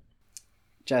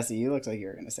 Jesse, you looked like you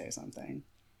were going to say something.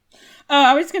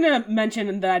 I was going to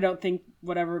mention that I don't think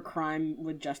whatever crime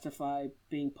would justify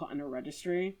being put on a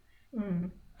registry.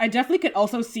 I definitely could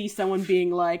also see someone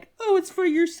being like, oh, it's for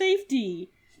your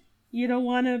safety. You don't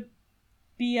want to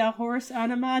be a horse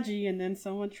animaji and then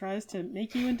someone tries to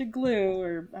make you into glue,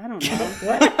 or I don't know.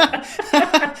 What?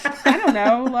 I don't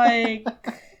know, like...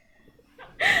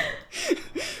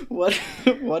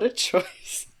 What a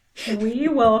choice. We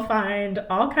will find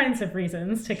all kinds of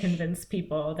reasons to convince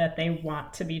people that they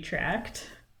want to be tracked.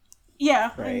 Yeah,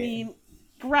 Right. I mean,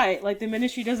 right. Like, the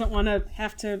ministry doesn't want to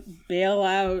have to bail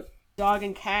out dog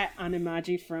and cat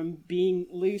animaji from being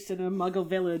loose in a muggle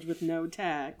village with no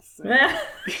tax. So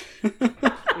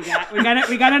we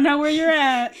gotta know where you're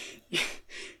at.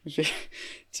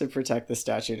 To protect the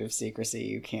statute of secrecy,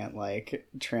 you can't like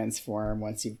transform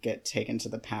once you get taken to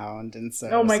the pound, and so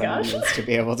Oh my someone gosh. needs to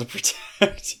be able to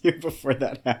protect you before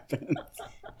that happens.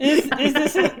 Is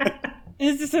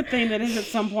this a thing that has at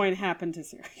some point happened to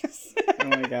Sirius? Oh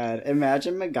my god!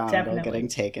 Imagine McGonagall Definitely. getting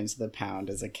taken to the pound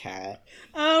as a cat.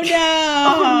 Oh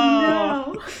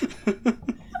no! Oh no!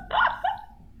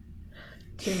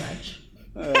 Too much.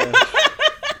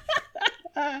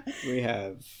 We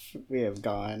have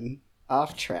gone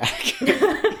off track.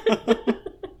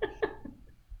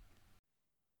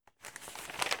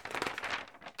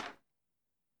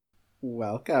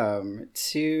 Welcome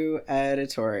to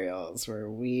editorials, where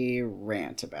we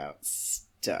rant about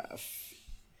stuff.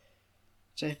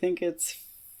 Which I think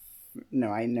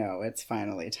I know it's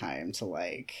finally time to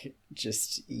like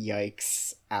just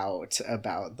yikes out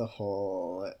about the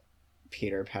whole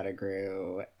Peter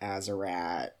Pettigrew as a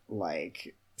rat,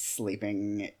 like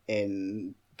sleeping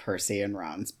in Percy and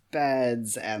Ron's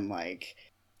beds, and like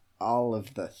all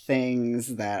of the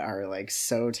things that are like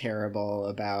so terrible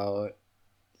about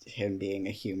him being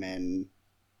a human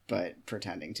but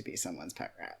pretending to be someone's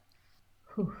pet rat.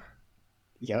 Whew.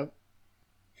 Yep.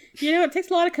 You know, it takes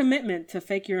a lot of commitment to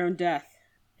fake your own death,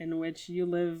 in which you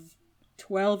live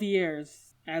 12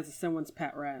 years as someone's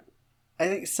pet rat. I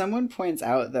think someone points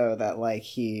out, though, that, like,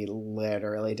 he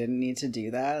literally didn't need to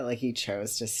do that. Like, he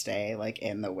chose to stay, like,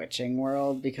 in the witching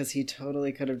world because he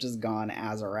totally could have just gone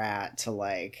as a rat to,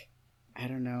 like, I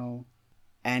don't know,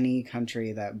 any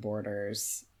country that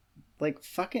borders, like,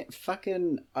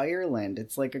 fucking Ireland.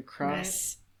 It's, like,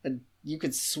 across, you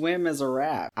could swim as a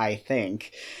rat, I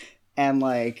think, and,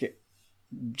 like,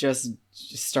 just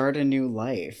start a new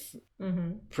life.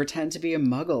 Mm-hmm. Pretend to be a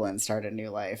muggle and start a new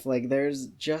life. Like, there's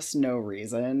just no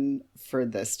reason for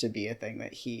this to be a thing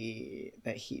that he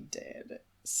did.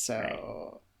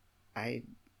 So I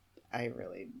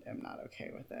really am not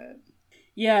okay with it.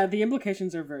 Yeah, the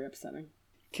implications are very upsetting.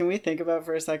 Can we think about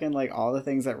for a second, like, all the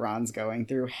things that Ron's going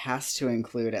through has to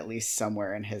include at least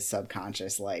somewhere in his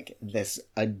subconscious, like, this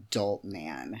adult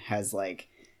man has, like,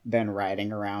 been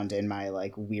riding around in my,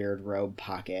 like, weird robe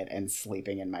pocket and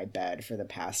sleeping in my bed for the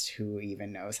past who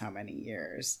even knows how many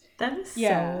years. That is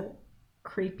Yeah. so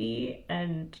creepy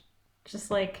and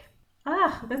just like,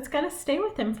 that's gonna stay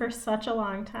with him for such a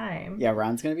long time. Yeah,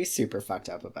 Ron's gonna be super fucked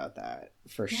up about that,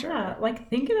 for Yeah, sure. like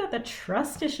think about the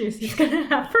trust issues he's gonna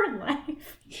have for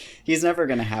life. He's never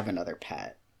gonna have another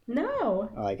pet. No.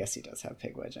 Well, I guess he does have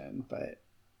Pigwidgeon, but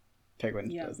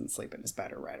Pigwidgeon Yeah. doesn't sleep in his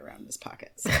bed or ride around in his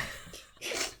pockets.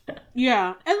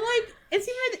 Yeah, and like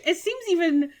it seems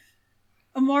even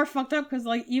more fucked up because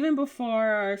like even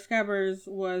before Scabbers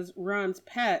was Ron's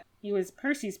pet, he was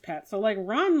Percy's pet. So like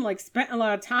Ron like spent a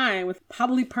lot of time with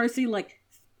probably Percy like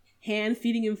hand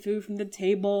feeding him food from the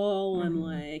table and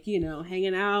like, you know,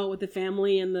 hanging out with the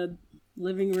family in the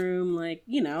living room, like,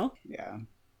 you know, Yeah.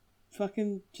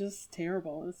 fucking just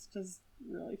terrible. It's just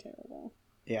really terrible.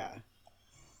 Yeah.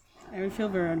 I would feel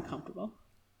very uncomfortable.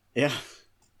 Yeah.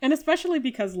 And especially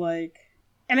because, like,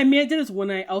 and I mean, I did this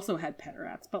when I also had pet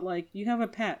rats, but, like, you have a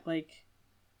pet, like,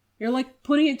 you're, like,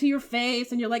 putting it to your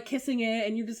face, and you're, like, kissing it,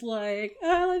 and you're just like, oh,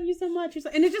 I love you so much. And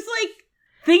it's just, like,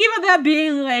 thinking about that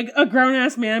being, like, a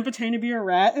grown-ass man pretending to be a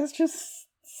rat is just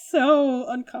so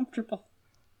uncomfortable.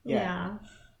 Yeah.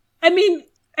 I mean,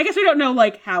 I guess we don't know,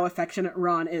 like, how affectionate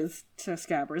Ron is to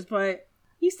Scabbers, but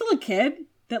he's still a kid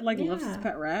that, like, loves his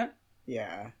pet rat.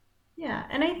 Yeah. Yeah,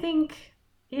 and I think,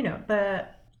 you know, the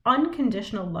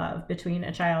unconditional love between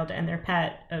a child and their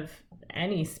pet of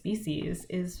any species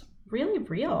is really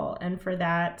real. And for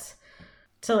that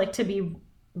to be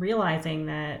realizing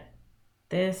that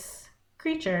this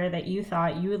creature that you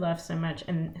thought you loved so much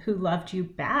and who loved you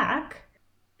back,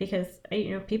 because,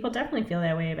 you know, people definitely feel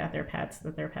that way about their pets,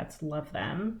 that their pets love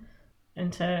them,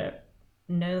 and to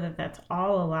know that that's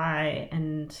all a lie,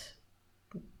 and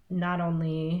not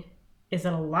only is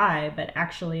it a lie, but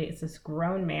actually it's this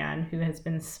grown man who has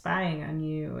been spying on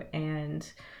you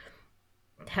and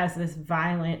has this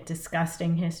violent,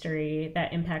 disgusting history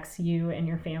that impacts you and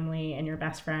your family and your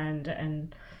best friend.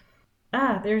 And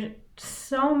there's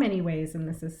so many ways, and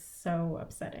this is so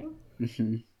upsetting.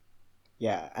 Mm-hmm.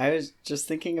 Yeah, I was just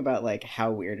thinking about, like,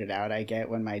 how weirded out I get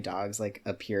when my dogs, like,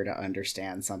 appear to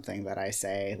understand something that I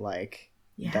say, like,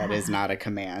 that is not a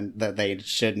command that they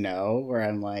should know, where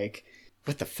I'm like,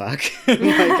 what the fuck? Like,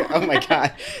 oh my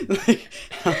god. Like,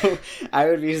 I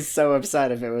would be so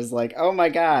upset if it was like, oh my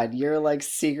god, you've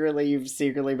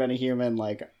secretly been a human,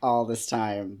 like, all this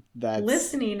time. That's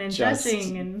listening and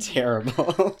judging and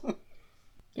terrible.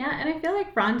 Yeah, and I feel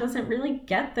like Ron doesn't really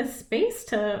get the space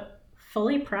to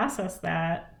fully process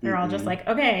that. They're all just like,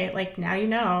 okay, like, now you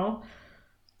know,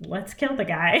 let's kill the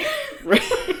guy. Right.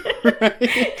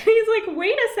 He's like,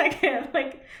 wait a second,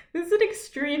 like, this is an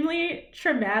extremely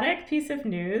traumatic piece of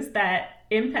news that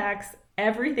impacts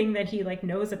everything that he, like,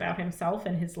 knows about himself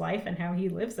and his life and how he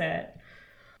lives it.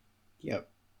 Yep.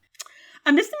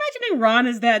 I'm just imagining Ron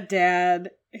as that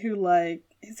dad who, like,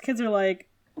 his kids are like,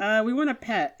 we want a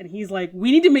pet. And he's like,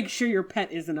 we need to make sure your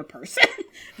pet isn't a person.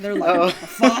 And they're like, what the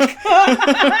fuck?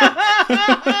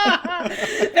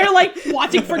 They're like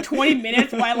watching for 20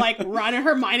 minutes while, like, Ron and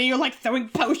Hermione are, like, throwing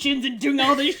potions and doing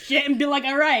all this shit and be like,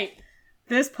 all right,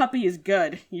 this puppy is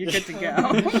good. You're good to go.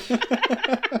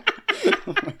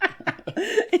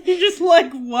 And you're just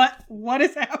like, what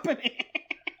is happening?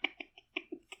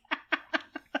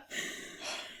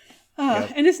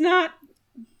 Yep. And it's not,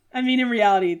 I mean, in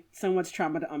reality, so much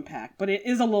trauma to unpack, but it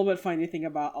is a little bit funny to think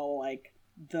about all, like,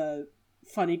 the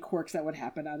funny quirks that would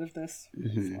happen out of this.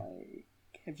 It's like,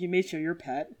 have you made sure your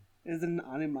pet is an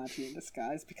Animati in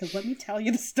disguise? Because let me tell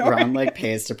you the story. Ron, like,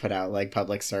 pays to put out, like,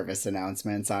 public service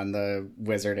announcements on the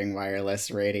Wizarding Wireless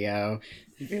radio.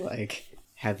 He'd be like,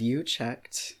 have you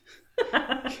checked?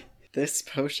 This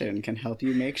potion can help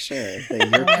you make sure that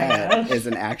your pet is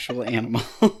an actual animal.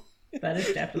 That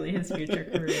is definitely his future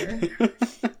career.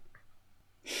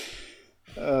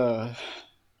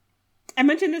 I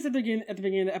mentioned this at the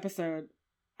beginning of the episode.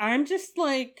 I'm just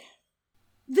like,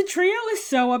 the trio is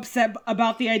so upset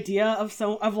about the idea of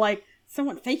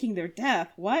someone faking their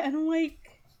death. What? And I'm like,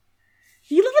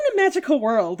 you live in a magical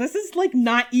world. This is, like,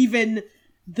 not even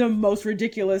the most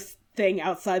ridiculous thing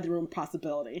outside the realm of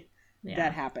possibility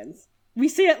that happens. We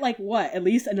see it, like, what? At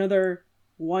least another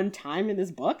one time in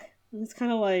this book? And it's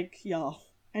kind of like, y'all,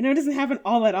 I know it doesn't happen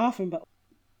all that often, but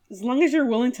as long as you're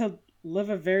willing to live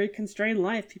a very constrained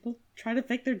life, people try to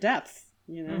fake their deaths,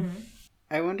 you know? Mm-hmm.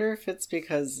 I wonder if it's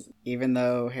because even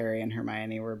though Harry and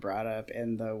Hermione were brought up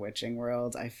in the witching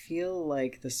world, I feel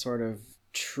like the sort of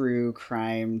true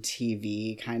crime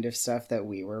TV kind of stuff that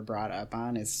we were brought up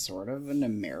on is sort of an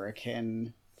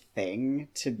American thing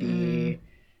to be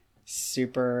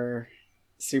super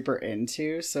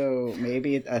into. So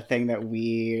maybe a thing that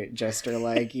we just are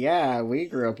like, yeah, we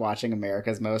grew up watching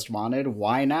America's Most Wanted,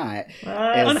 why not?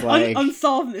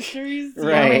 Unsolved Mysteries.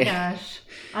 Right. Oh my gosh.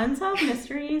 Unsolved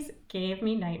Mysteries gave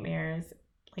me nightmares.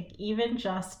 Like, even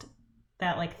just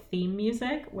that, like, theme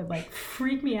music would, like,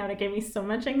 freak me out. It gave me so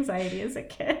much anxiety as a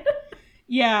kid.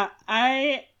 Yeah,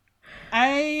 I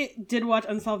did watch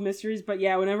Unsolved Mysteries, but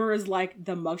yeah, whenever it was, like,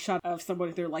 the mugshot of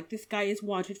somebody, they're like, this guy is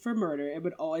wanted for murder, it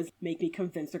would always make me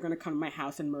convinced they're going to come to my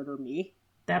house and murder me.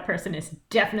 That person is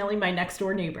definitely my next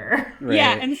door neighbor. Right.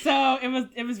 Yeah, and so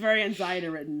it was very anxiety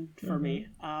ridden for me.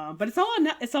 But it's all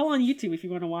on YouTube if you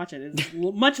want to watch it. It's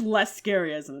much less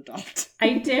scary as an adult.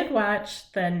 I did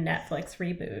watch the Netflix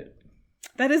reboot.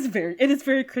 It is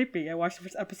very creepy. I watched the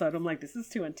first episode. I'm like, this is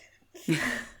too intense.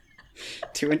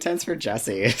 Too intense for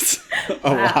Jesse. It's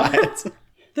a lot.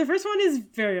 The first one is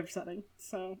very upsetting.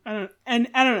 So I don't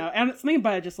know. And something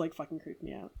about it just, like, fucking creeped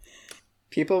me out.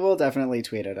 People will definitely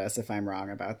tweet at us if I'm wrong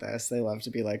about this. They love to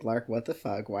be like, Lark, what the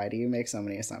fuck? Why do you make so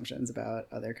many assumptions about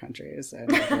other countries and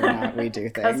whether or not we do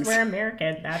things? Because we're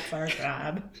American. That's our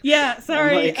job. Yeah,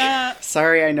 sorry.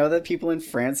 Sorry, I know that people in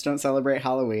France don't celebrate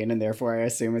Halloween, and therefore I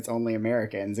assume it's only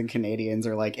Americans, and Canadians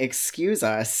are like, excuse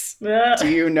us. Do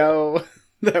you know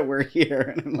that we're here?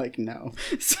 And I'm like, no.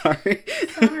 Sorry.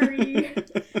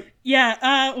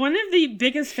 Yeah, one of the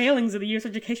biggest failings of the U.S.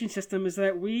 education system is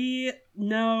that we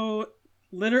know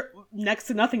next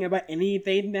to nothing about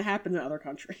anything that happens in other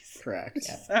countries. Correct.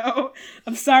 Yeah. So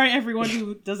I'm sorry, everyone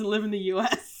who doesn't live in the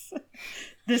U.S.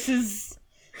 This is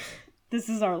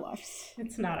our lives.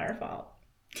 It's not our fault.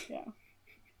 Yeah.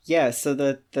 Yeah. So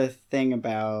the thing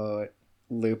about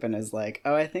Lupin is like,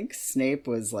 oh, I think Snape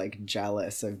was, like,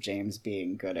 jealous of James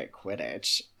being good at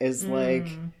Quidditch. Is like,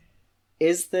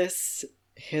 is this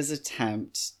his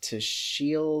attempt to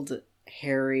shield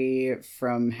Harry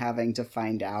from having to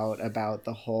find out about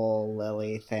the whole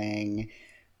Lily thing,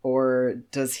 or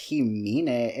does he mean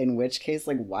it? In which case,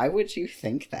 like, why would you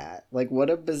think that? Like, what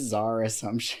a bizarre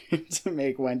assumption to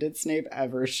make. When did Snape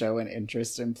ever show an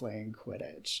interest in playing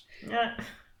Quidditch? Yeah.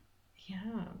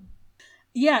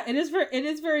 Yeah, it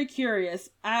is very curious.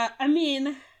 I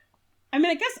mean,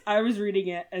 I guess I was reading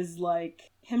it as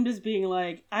like him just being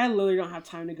like, I literally don't have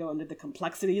time to go into the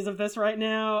complexities of this right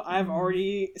now. I've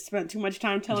already spent too much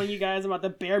time telling you guys about the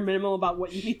bare minimum about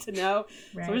what you need to know.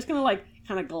 Right. So I'm just gonna like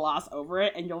kind of gloss over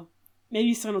it, and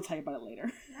maybe someone will tell you about it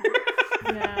later.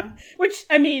 Yeah. Which,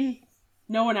 I mean,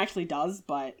 no one actually does,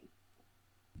 but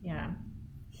yeah.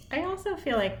 I also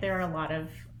feel like there are a lot of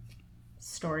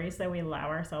stories that we allow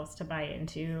ourselves to buy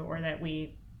into, or that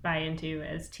we buy into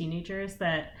as teenagers,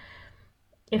 that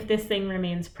if this thing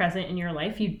remains present in your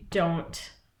life, you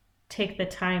don't take the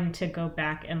time to go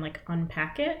back and like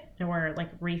unpack it, or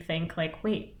like rethink like,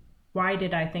 wait, why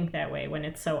did I think that way when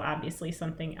it's so obviously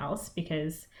something else?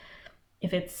 Because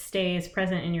if it stays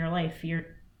present in your life, you're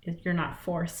not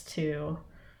forced to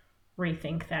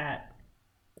rethink that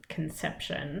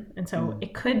conception. And so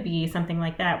it could be something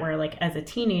like that, where like as a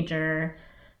teenager,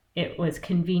 it was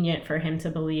convenient for him to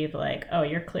believe like, oh,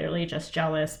 you're clearly just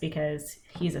jealous because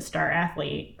he's a star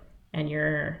athlete and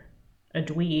you're a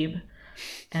dweeb.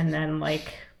 And then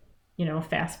like, you know,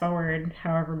 fast forward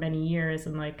however many years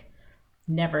and like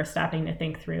never stopping to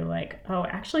think through like, oh,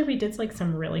 actually we did like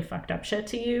some really fucked up shit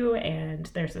to you, and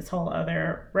there's this whole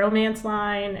other romance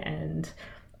line and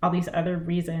all these other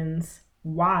reasons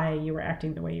why you were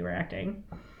acting the way you were acting.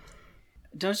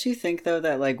 Don't you think, though,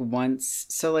 that, like,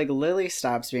 Lily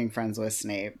stops being friends with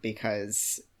Snape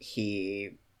because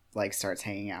he, like, starts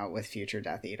hanging out with future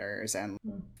Death Eaters and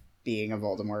being a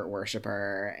Voldemort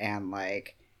worshiper, and,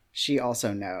 like, she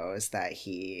also knows that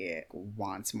he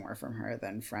wants more from her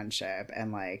than friendship,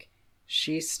 and, like,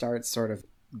 she starts sort of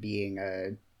being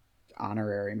a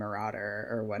honorary marauder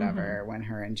or whatever when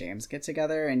her and James get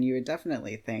together, and you would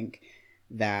definitely think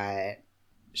that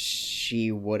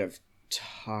she would have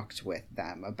talked with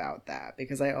them about that,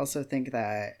 because I also think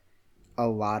that a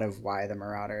lot of why the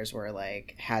Marauders were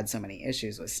like had so many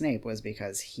issues with Snape was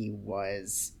because he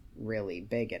was really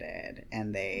bigoted,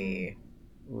 and they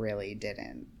really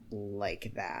didn't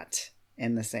like that,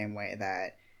 in the same way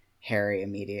that Harry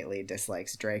immediately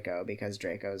dislikes Draco because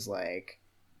Draco's like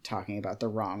talking about the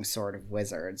wrong sort of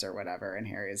wizards or whatever, and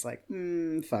Harry's like,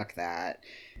 fuck that.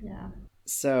 Yeah.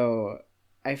 So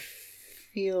I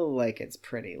feel like it's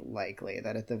pretty likely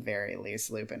that at the very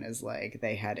least Lupin is like,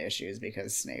 they had issues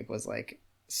because Snape was like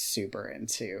super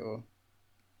into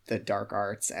the dark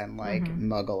arts and like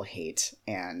muggle hate,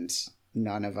 and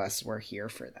none of us were here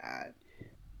for that.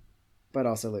 But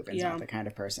also Lupin's not the kind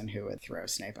of person who would throw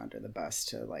Snape under the bus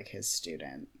to like his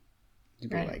student. To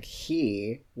be like,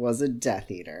 he was a Death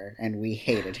Eater and we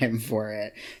hated him for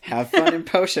it. Have fun in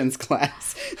potions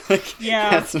class. Like,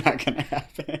 that's not gonna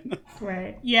happen.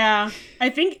 Right. Yeah. I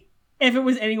think if it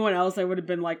was anyone else, I would have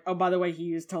been like, oh, by the way,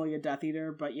 he was totally a Death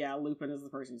Eater. But yeah, Lupin is the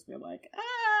person who's been like,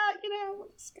 we're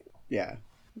just gonna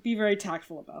be very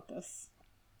tactful about this.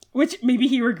 Which maybe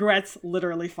he regrets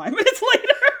literally 5 minutes later.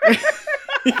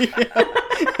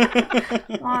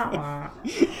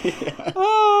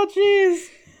 Oh, jeez.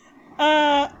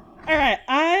 All right.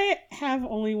 I have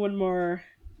only one more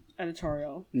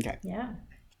editorial. Okay. Yeah.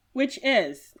 Which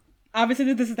is,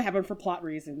 obviously this is to happen for plot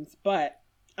reasons, but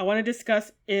I want to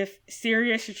discuss if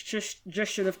Sirius just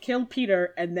should have killed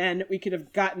Peter, and then we could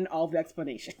have gotten all the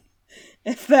explanation.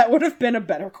 If that would have been a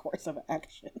better course of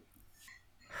action.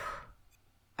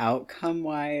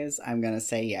 Outcome-wise, I'm going to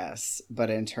say yes. But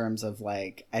in terms of,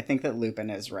 like, I think that Lupin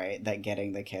is right that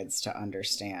getting the kids to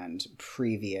understand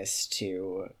previous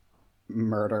to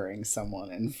murdering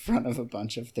someone in front of a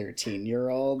bunch of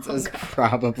 13-year-olds is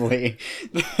probably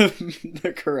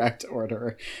the correct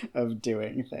order of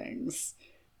doing things.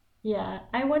 Yeah,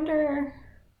 I wonder,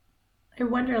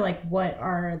 like, what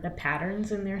are the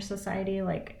patterns in their society?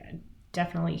 Like,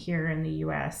 definitely here in the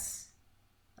U.S.,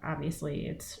 obviously,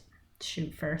 it's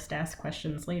shoot first, ask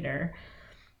questions later.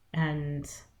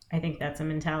 And I think that's a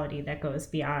mentality that goes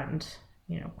beyond,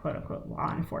 quote unquote,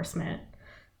 law enforcement.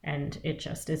 And it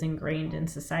just is ingrained in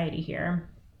society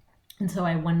here. And so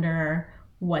I wonder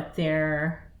what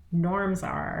their norms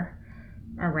are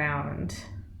around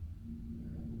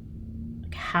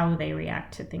how they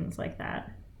react to things like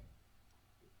that.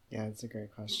 Yeah, that's a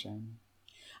great question.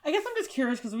 I guess I'm just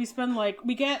curious because we spend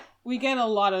we get a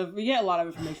lot of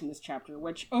information in this chapter,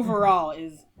 which overall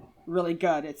is really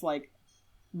good. It's like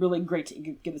really great to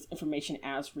get this information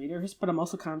as readers, but I'm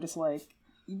also kind of just like,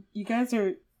 you guys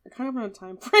are kind of on a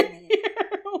time frame here.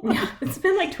 Yeah, it's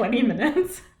been like 20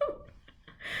 minutes.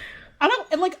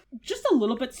 Just a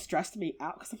little bit stressed me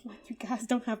out because I'm like, you guys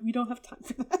don't have time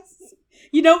for this.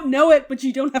 You don't know it, but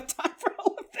you don't have time for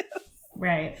all of this.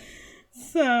 Right.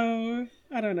 So,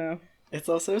 I don't know. It's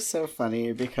also so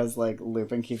funny because, like,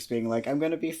 Lupin keeps being like, I'm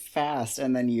gonna be fast,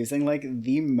 and then using, like,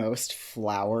 the most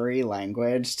flowery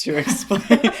language to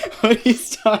explain what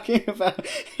he's talking about.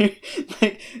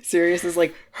 Like, Sirius is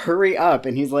like, hurry up,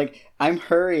 and he's like, I'm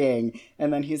hurrying,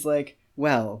 and then he's like,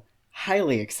 well,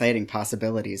 highly exciting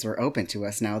possibilities were open to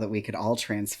us now that we could all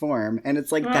transform, and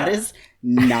it's like, that is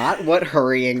not what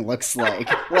hurrying looks like.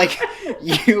 Like,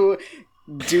 you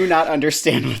do not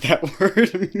understand what that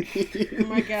word means. Oh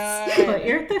my god. Put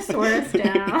your thesaurus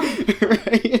down.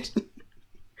 Right?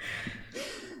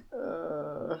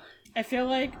 I feel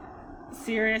like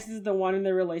Sirius is the one in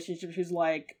the relationship who's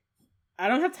like, I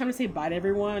don't have time to say bye to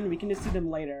everyone. We can just see them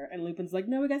later. And Lupin's like,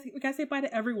 no, we gotta say bye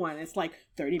to everyone. It's like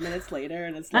 30 minutes later,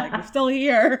 and it's like, we're still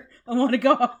here. I want to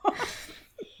go.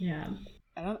 Yeah.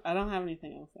 I don't have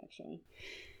anything else, actually.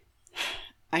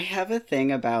 I have a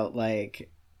thing about, like,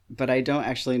 but I don't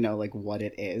actually know, like, what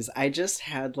it is. I just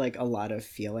had, like, a lot of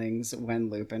feelings when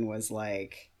Lupin was,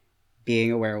 like, being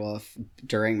a werewolf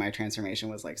during my transformation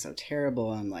was, like, so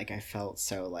terrible, and, like, I felt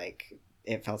so, like,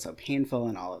 it felt so painful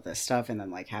and all of this stuff, and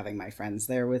then, like, having my friends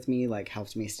there with me, like,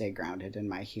 helped me stay grounded in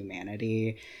my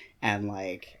humanity, and,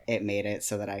 like, it made it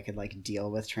so that I could, like, deal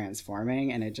with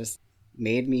transforming, and it just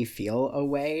made me feel a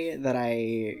way that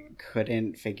I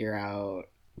couldn't figure out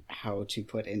how to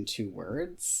put into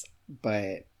words,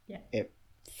 but it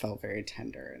felt very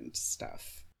tender and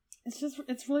stuff.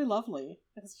 It's really lovely.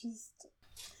 It's just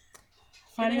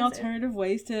finding alternative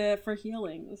ways for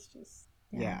healing. It's just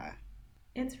Yeah.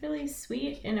 It's really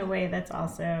sweet in a way that's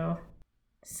also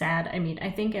sad. I mean,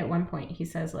 I think at one point he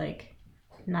says, like,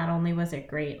 not only was it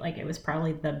great, like, it was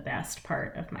probably the best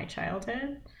part of my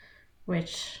childhood,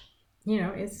 which, you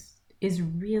know, is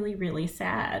really, really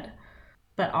sad,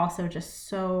 but also just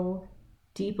so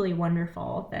deeply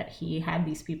wonderful that he had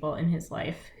these people in his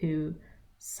life who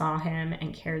saw him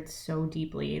and cared so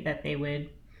deeply that they would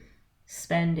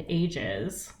spend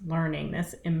ages learning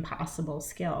this impossible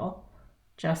skill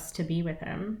just to be with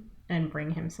him and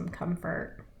bring him some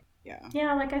comfort.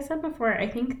 Yeah, like I said before, I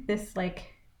think this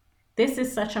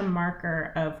is such a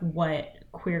marker of what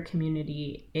queer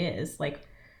community is. Like,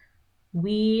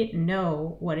 we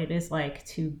know what it is like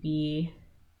to be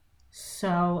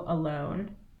so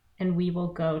alone, and we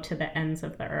will go to the ends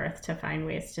of the earth to find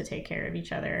ways to take care of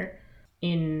each other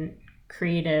in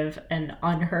creative and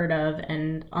unheard of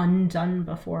and undone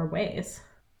before ways.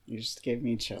 You just gave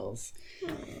me chills.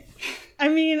 I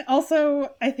mean, also,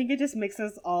 I think it just makes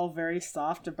us all very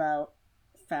soft about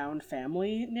found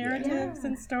family narratives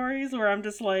and stories, where I'm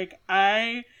just like,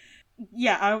 I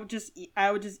would just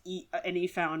eat any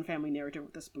found family narrative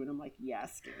with a spoon. I'm like,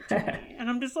 yes, give it to me. And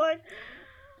I'm just like,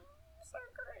 so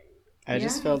great. I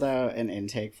just filled out an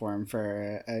intake form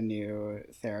for a new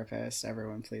therapist.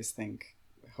 Everyone please think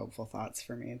hopeful thoughts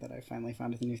for me that I finally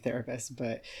found a new therapist.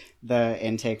 But the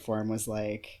intake form was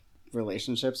like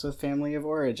relationships with family of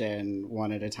origin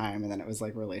one at a time, and then it was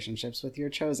like relationships with your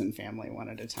chosen family one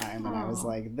at a time. And I was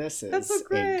like, this is so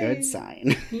a good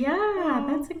sign. Yeah,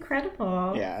 that's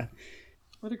incredible. Yeah.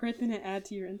 What a great thing to add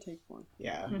to your intake form.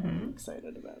 Yeah, I'm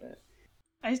excited about it.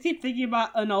 I just keep thinking about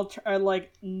an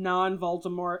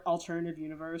non-Voldemort alternative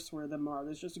universe where the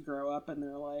Marauders just grow up and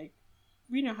they're like,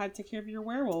 we know how to take care of your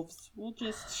werewolves. We'll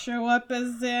just show up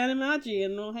as Animagi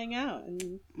and we'll hang out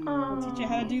and we'll teach you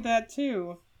how to do that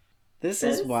too. This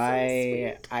is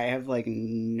why I have like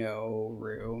no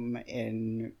room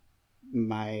in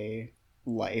my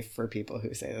life for people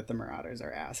who say that the Marauders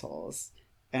are assholes.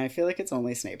 And I feel like it's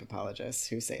only Snape apologists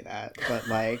who say that, but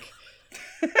like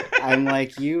I'm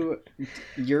like, you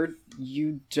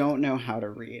don't know how to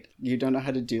read. You don't know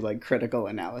how to do like critical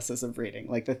analysis of reading.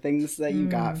 Like the things that you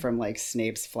got from like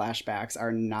Snape's flashbacks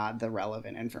are not the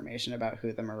relevant information about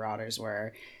who the Marauders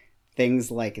were.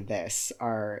 Things like this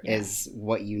is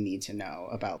what you need to know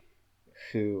about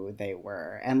who they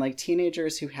were. And like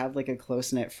teenagers who have like a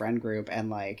close-knit friend group and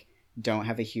like don't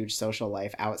have a huge social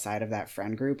life outside of that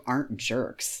friend group aren't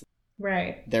jerks.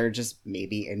 Right. They're just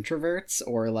maybe introverts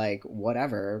or like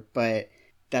whatever, but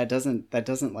that doesn't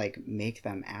like make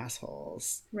them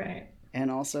assholes. Right.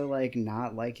 And also like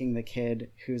not liking the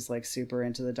kid who's like super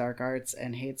into the dark arts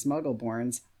and hates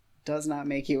Muggleborns does not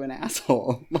make you an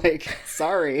asshole. Like,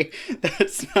 sorry,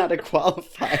 that's not a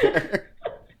qualifier.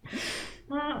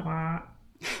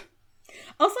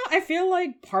 Also, I feel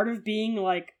like part of being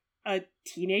like a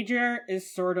teenager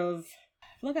is sort of,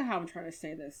 look at how I'm trying to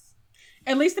say this.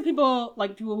 At least the people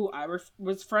who I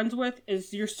was friends with,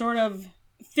 is you're sort of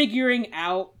figuring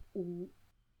out,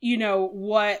 you know,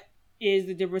 what is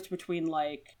the difference between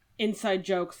like inside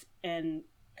jokes and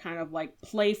kind of like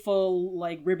playful,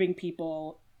 like ribbing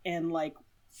people and like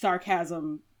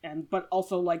sarcasm but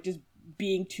also like just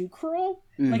being too cruel.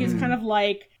 Like, it's kind of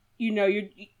like, you know,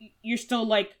 you're still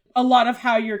like, a lot of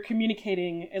how you're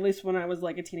communicating, at least when I was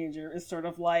like a teenager, is sort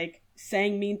of like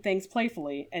saying mean things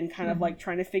playfully and kind of like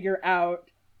trying to figure out,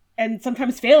 and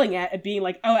sometimes failing at it, being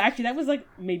like, oh, actually that was like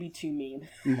maybe too mean.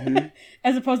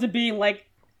 As opposed to being like,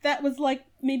 that was like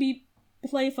maybe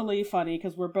playfully funny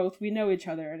because we know each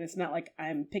other, and it's not like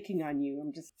I'm picking on you,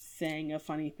 I'm just saying a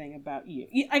funny thing about you.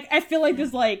 I feel like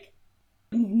there's like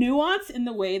nuance in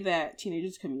the way that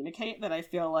teenagers communicate that I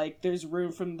feel like there's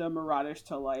room for the Marauders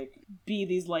to like be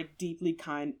these like deeply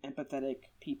kind, empathetic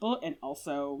people, and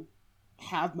also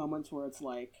have moments where it's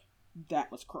like,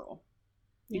 that was cruel.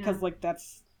 Because like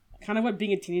that's kind of what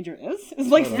being a teenager is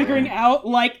like figuring out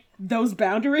like those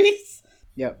boundaries.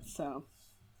 Yep. So,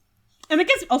 and I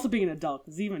guess also being an adult,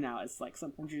 because even now it's like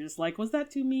sometimes you're just like, was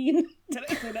that too mean? Did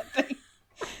I say that thing?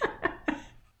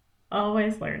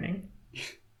 Always learning.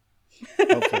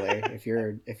 Hopefully, if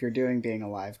you're doing being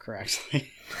alive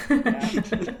correctly.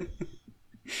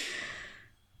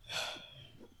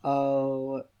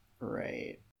 All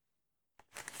right.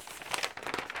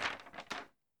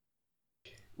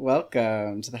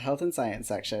 Welcome to the health and science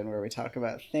section, where we talk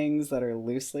about things that are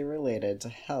loosely related to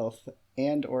health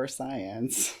and or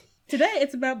science. Today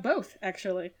it's about both,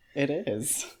 actually. It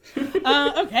is.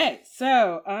 Okay,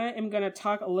 so I am going to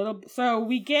talk a little. So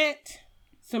we get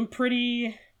some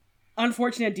pretty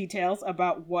unfortunate details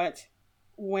about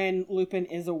when Lupin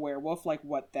is a werewolf, like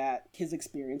his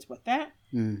experience with that,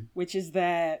 which is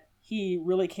that he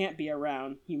really can't be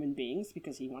around human beings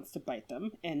because he wants to bite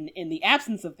them, and in the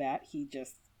absence of that, he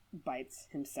just bites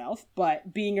himself.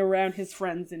 But being around his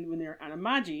friends and when they're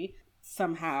animagi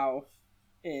somehow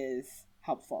is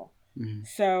helpful.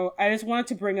 So I just wanted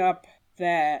to bring up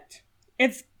that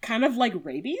it's kind of like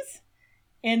rabies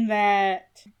in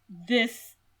that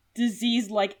this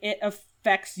disease, like, it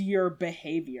affects your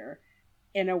behavior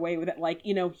in a way that, like,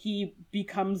 you know, he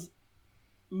becomes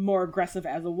more aggressive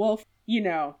as a wolf. You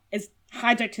know, it's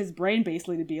hijacked his brain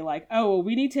basically to be like, oh, well,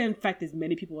 we need to infect as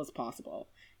many people as possible,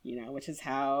 you know, which is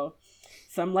how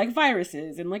some like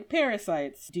viruses and like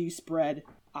parasites do spread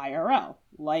IRL,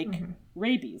 like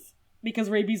rabies.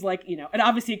 Because rabies, like, you know, and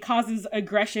obviously it causes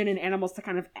aggression in animals to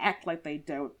kind of act like they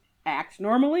don't act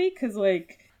normally. Because,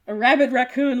 like, a rabid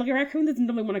raccoon, like, a raccoon doesn't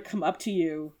really want to come up to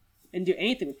you and do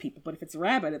anything with people. But if it's a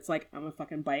rabbit, it's like, I'm gonna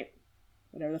fucking bite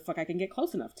whatever the fuck I can get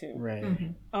close enough to. Right.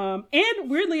 And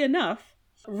weirdly enough,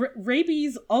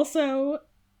 rabies also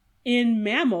in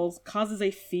mammals causes a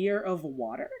fear of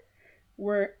water.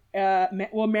 Where,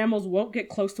 mammals won't get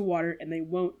close to water and they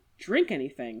won't drink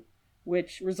anything,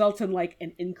 which results in like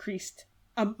an increased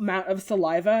amount of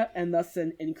saliva and thus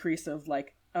an increase of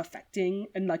like infecting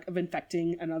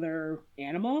another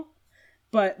animal.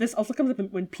 But this also comes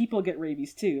up when people get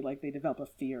rabies too, like they develop a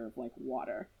fear of like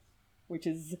water, which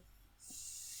is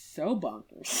so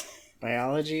bonkers.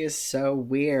 Biology is so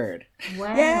weird.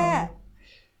 Wow. Yeah.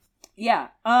 Yeah.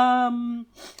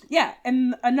 Yeah.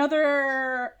 And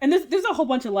there's a whole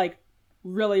bunch of like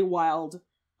really wild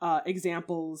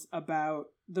examples about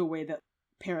the way that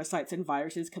parasites and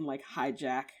viruses can like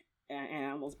hijack an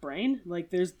animal's brain. Like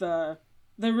there's the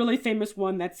really famous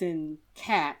one that's in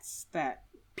cats that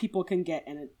people can get,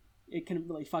 and it can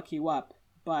really fuck you up.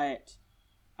 But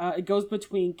it goes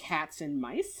between cats and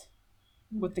mice,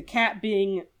 with the cat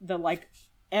being the like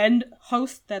end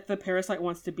host that the parasite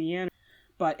wants to be in.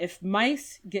 But if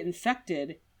mice get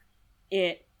infected,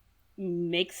 it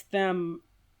makes them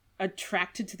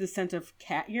attracted to the scent of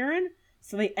cat urine.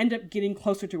 So they end up getting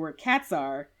closer to where cats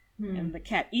are, and the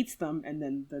cat eats them, and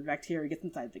then the bacteria gets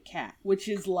inside the cat, which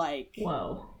is like...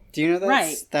 Whoa. Do you know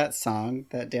that song,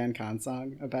 that Dan Kahn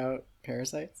song about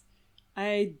parasites?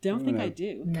 I don't think I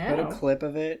do. No. Put a clip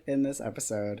of it in this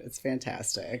episode. It's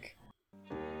fantastic.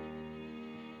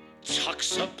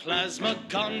 Toxoplasma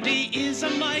gondii is a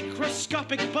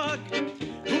microscopic bug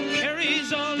who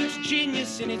carries all its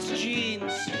genius in its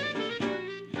genes.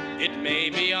 It may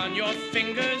be on your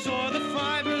fingers or the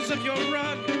fibers of your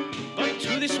rug, but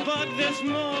to this bug there's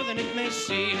more than it may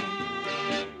seem.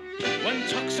 When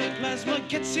toxoplasma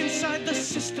gets inside the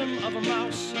system of a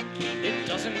mouse, it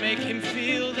doesn't make him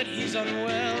feel that he's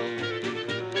unwell.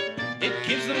 It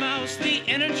gives the mouse the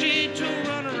energy to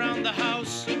run around the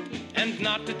house and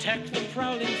not detect the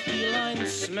prowling feline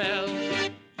smell.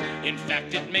 In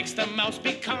fact, it makes the mouse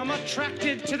become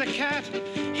attracted to the cat.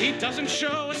 He doesn't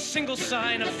show a single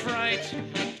sign of fright,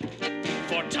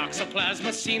 for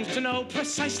toxoplasma seems to know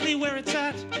precisely where it's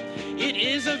at. It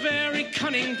is a very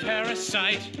cunning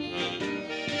parasite.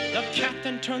 The cat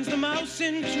then turns the mouse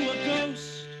into a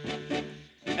ghost,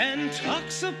 and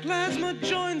toxoplasma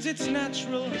joins its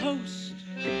natural host.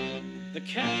 the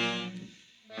cat.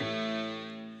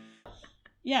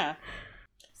 Yeah.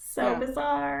 So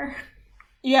bizarre.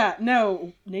 Yeah,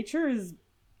 no, nature is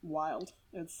wild.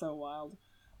 It's so wild.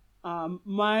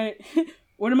 My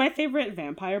one of my favorite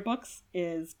vampire books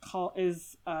is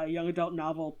a young adult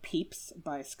novel Peeps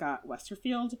by Scott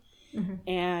Westerfield. Mm-hmm.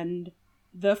 And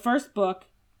the first book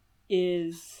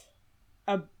is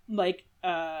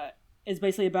is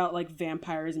basically about like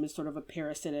vampirism as sort of a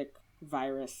parasitic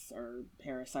virus or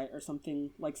parasite or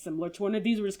something like similar to one of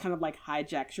these, where it just kind of like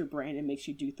hijacks your brain and makes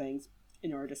you do things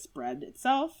in order to spread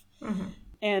itself. Mm-hmm.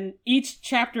 And each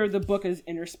chapter of the book is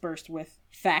interspersed with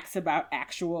facts about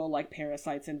actual like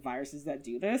parasites and viruses that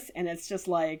do this. And it's just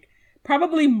like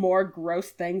probably more gross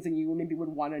things than you maybe would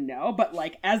want to know. But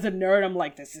like as a nerd, I'm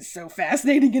like, this is so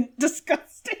fascinating and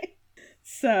disgusting.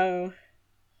 So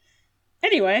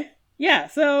anyway, yeah.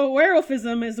 So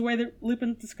werewolfism is the way that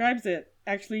Lupin describes it.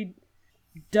 Actually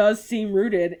does seem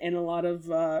rooted in a lot of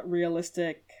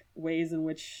realistic ways in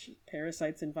which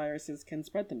parasites and viruses can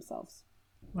spread themselves.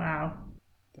 Wow.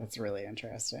 That's really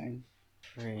interesting.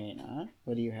 Prerna,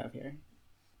 what do you have here?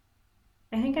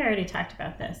 I think I already talked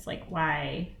about this, like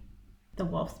why the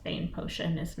Wolfsbane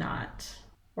potion is not,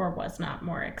 or was not,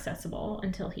 more accessible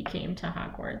until he came to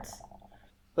Hogwarts.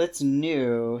 Well, it's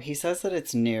new. He says that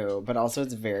it's new, but also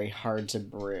it's very hard to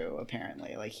brew,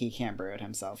 apparently. Like, he can't brew it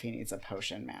himself. He needs a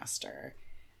potion master.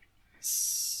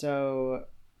 So,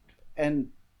 and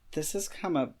this has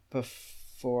come up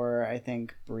before, I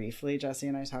think, briefly, Jesse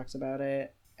and I talked about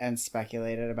it and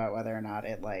speculated about whether or not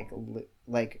it,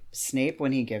 like Snape,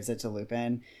 when he gives it to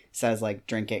Lupin, says, like,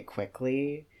 drink it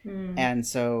quickly. And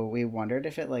so we wondered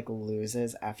if it, like,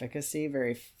 loses efficacy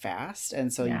very fast,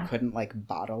 and so you couldn't, like,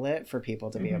 bottle it for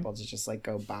people to be able to just, like,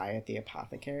 go buy at the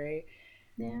apothecary.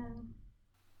 Yeah.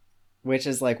 Which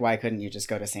is, like, why couldn't you just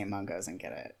go to St. Mungo's and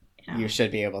get it? Yeah. You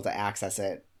should be able to access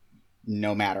it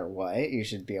no matter what. You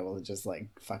should be able to just, like,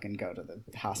 fucking go to the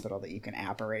hospital that you can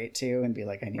apparate to and be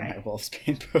like, I need my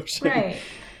Wolfsbane potion. Right.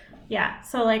 Yeah.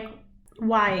 So, like,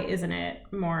 why isn't it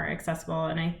more accessible?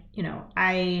 And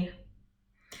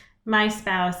my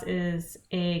spouse is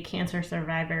a cancer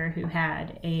survivor who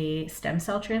had a stem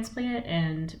cell transplant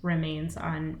and remains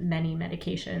on many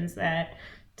medications that,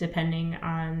 depending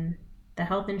on the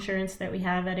health insurance that we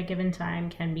have at a given time,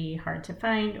 can be hard to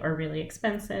find or really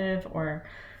expensive or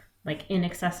like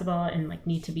inaccessible and like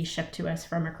need to be shipped to us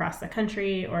from across the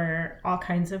country or all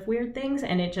kinds of weird things.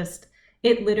 And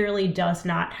it literally does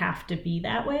not have to be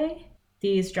that way.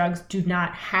 These drugs do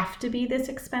not have to be this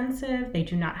expensive. They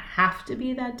do not have to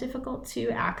be that difficult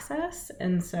to access.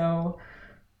 And so,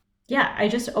 yeah, I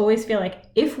just always feel like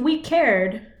if we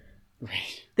cared,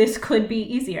 this could be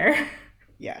easier.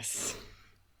 Yes.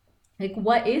 Like,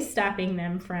 what is stopping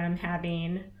them from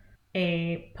having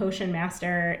a potion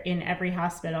master in every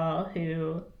hospital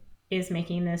who is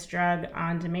making this drug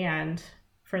on demand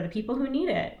for the people who need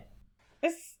it?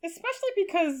 Especially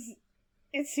because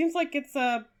it seems like it's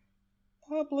a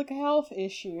public health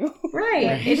issue.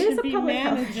 Right. It is a public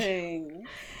health issue.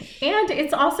 And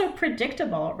it's also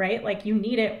predictable, right? Like, you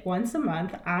need it once a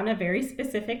month on a very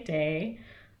specific day.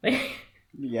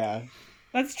 Yeah.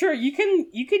 That's true. You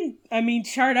can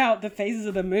chart out the phases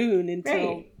of the moon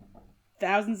until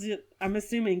I'm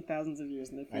assuming thousands of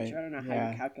years in the future. I don't know how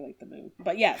you calculate the moon.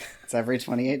 But yes. It's every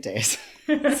 28 days.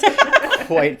 It's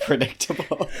quite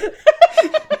predictable.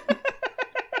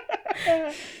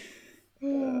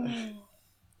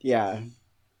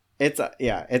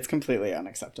 It's completely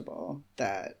unacceptable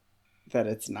that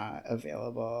it's not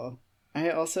available.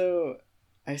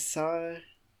 I saw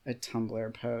a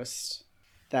Tumblr post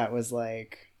that was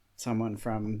like someone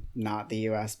from not the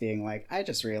US being like, I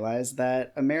just realized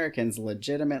that Americans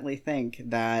legitimately think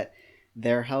that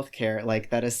their healthcare, like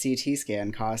that a CT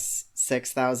scan costs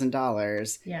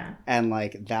 $6,000. Yeah. And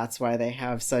like, that's why they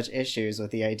have such issues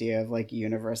with the idea of like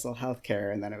universal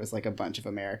healthcare. And then it was like a bunch of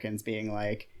Americans being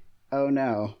like, oh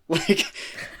no, like,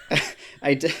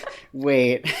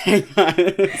 wait, hang on.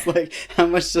 It's like, how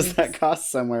much does that cost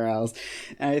somewhere else?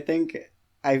 And I think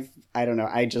I don't know,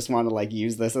 I just want to like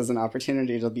use this as an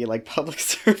opportunity to be like public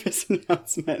service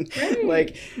announcement. Right.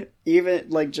 Like, even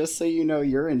like, just so you know,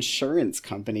 your insurance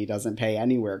company doesn't pay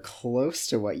anywhere close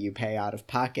to what you pay out of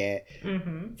pocket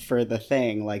for the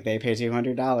thing. Like, they pay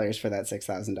 $200 for that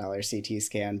 $6,000 CT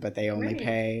scan, but they only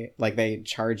pay, like, they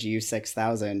charge you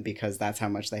 $6,000 because that's how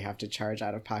much they have to charge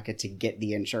out of pocket to get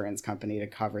the insurance company to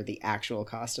cover the actual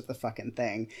cost of the fucking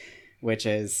thing, which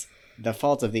is the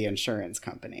fault of the insurance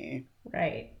company.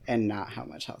 Right. And not how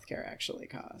much healthcare actually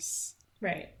costs.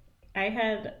 Right. I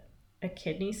had a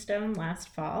kidney stone last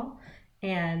fall,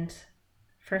 and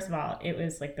first of all, it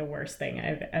was like the worst thing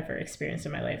I've ever experienced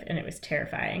in my life, and it was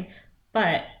terrifying.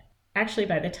 But actually,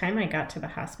 by the time I got to the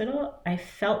hospital, I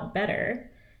felt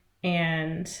better,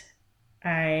 and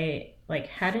I like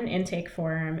had an intake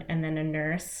form, and then a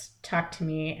nurse talked to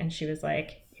me, and she was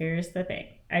like, here's the thing.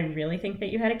 I really think that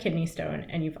you had a kidney stone,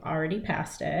 and you've already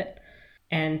passed it.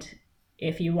 And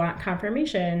if you want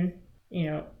confirmation,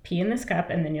 pee in this cup,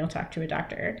 and then you'll talk to a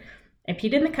doctor. I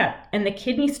peed in the cup, and the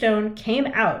kidney stone came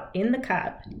out in the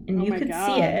cup, and you could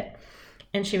see it.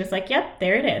 And she was like, yep,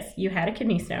 there it is. You had a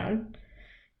kidney stone.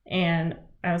 And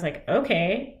I was like,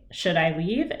 okay, should I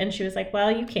leave? And she was like,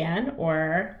 well, you can,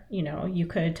 or, you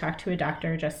could talk to a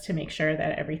doctor just to make sure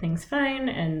that everything's fine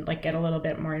and like get a little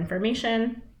bit more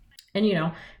information.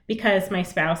 And, because my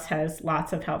spouse has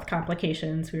lots of health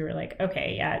complications, we were like,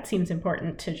 okay, yeah, it seems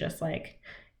important to just like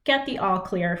get the all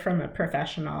clear from a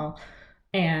professional.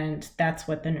 And that's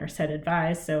what the nurse had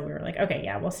advised. So we were like, okay,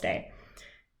 yeah, we'll stay.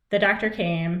 The doctor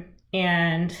came,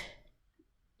 and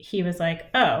he was like,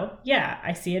 oh, yeah,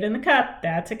 I see it in the cup.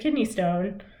 That's a kidney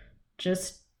stone.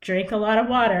 Just drink a lot of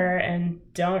water and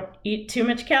don't eat too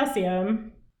much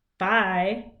calcium.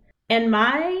 Bye. And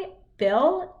my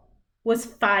bill was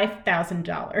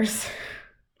 $5,000.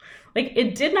 Like,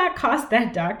 it did not cost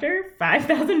that doctor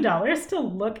 $5,000 to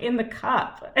look in the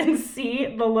cup and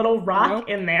see the little rock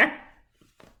in there.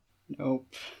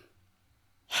 Nope.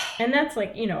 And that's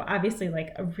like, obviously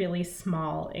like a really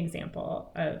small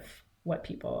example of what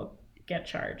people get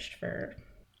charged for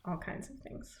all kinds of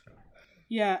things.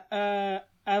 Yeah,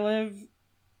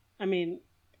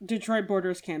 Detroit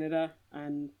borders Canada,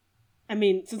 and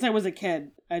since I was a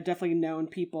kid, I've definitely known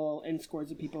people and scores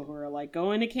of people who are like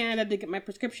going to Canada to get my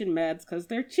prescription meds because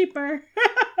they're cheaper.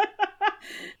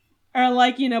 Or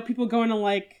like, people going to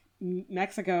like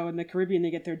Mexico and the Caribbean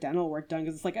to get their dental work done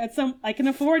because it's like, I can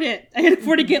afford it. I can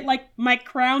afford to get like my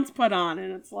crowns put on,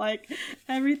 and it's like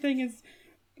everything is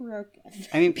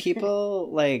broken. People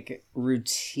like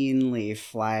routinely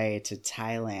fly to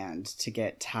Thailand to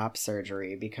get top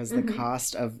surgery because the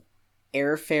cost of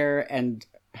airfare and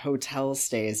hotel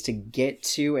stays to get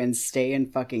to and stay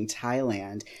in fucking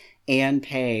Thailand and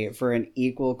pay for an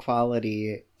equal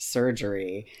quality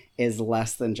surgery is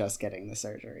less than just getting the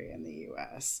surgery in the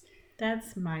US.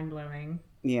 That's mind-blowing.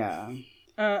 Yeah.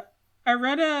 I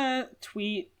read a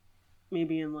tweet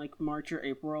maybe in like March or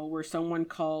April where someone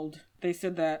they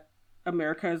said that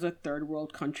America is a third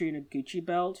world country in a Gucci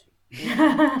belt.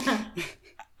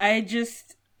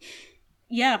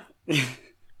 Yeah.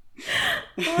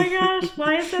 Oh my gosh,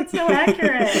 why is that so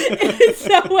accurate? It's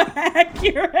so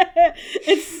accurate.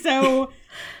 It's so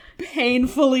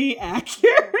painfully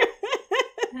accurate.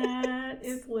 That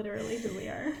is literally who we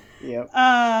are. Yep.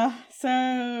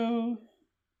 So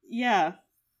yeah.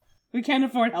 We can't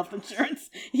afford health insurance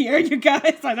here, you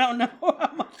guys. I don't know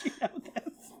how much you know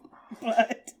this,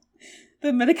 but the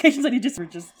medications I need are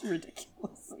just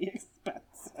ridiculously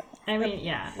expensive.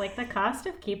 Yeah, like the cost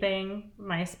of keeping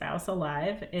my spouse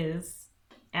alive is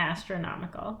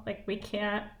astronomical. Like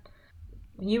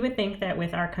you would think that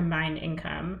with our combined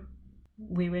income,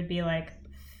 we would be like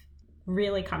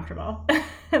really comfortable.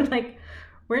 And like,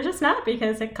 we're just not,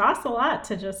 because it costs a lot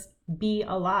to just be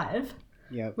alive.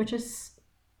 Yep. Which is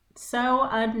so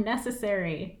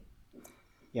unnecessary.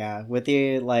 Yeah, with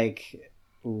the like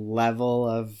level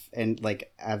of, and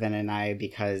like Evan and I,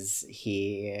 because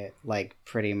he like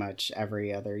pretty much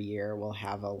every other year will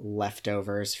have a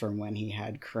leftovers from when he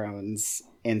had Crohn's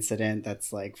incident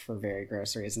that's like for very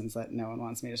gross reasons that no one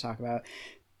wants me to talk about,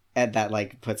 and that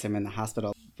like puts him in the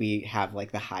hospital. We have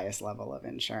like the highest level of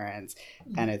insurance,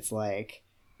 and it's like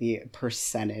the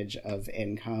percentage of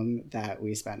income that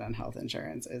we spend on health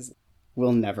insurance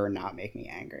will never not make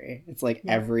me angry. It's like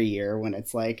every year when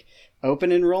it's like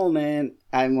open enrollment,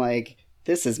 I'm like,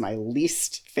 this is my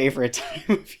least favorite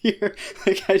time of year.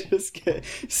 Like, I just get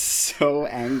so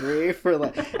angry for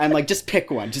like, I'm like, just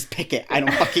pick one, just pick it. I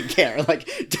don't fucking care. Like,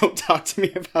 don't talk to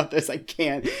me about this. I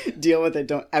can't deal with it.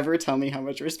 Don't ever tell me how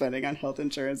much we're spending on health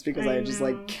insurance, because I just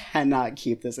like cannot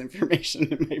keep this information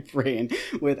in my brain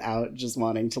without just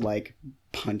wanting to like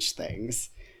punch things.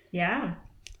 Yeah.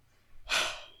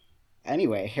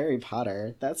 Anyway, Harry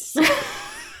Potter, that's...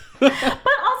 But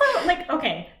also, like,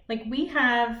 okay, like, we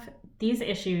have these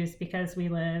issues because we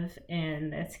live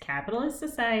in this capitalist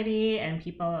society, and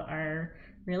people are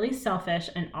really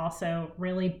selfish and also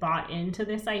really bought into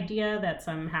this idea that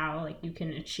somehow, like, you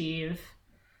can achieve,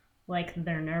 like,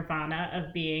 their nirvana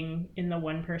of being in the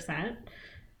 1%.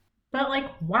 But, like,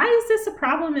 why is this a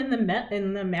problem in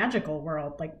the magical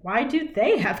world? Like, why do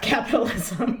they have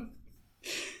capitalism?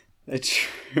 A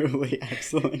truly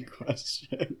excellent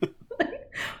question.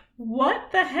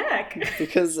 What the heck?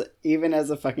 Because even as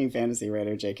a fucking fantasy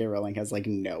writer, J.K. Rowling has, like,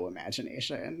 no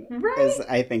imagination. Right? Is,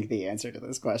 I think, the answer to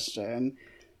this question.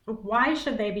 Why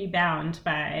should they be bound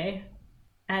by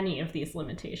any of these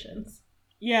limitations?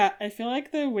 Yeah, I feel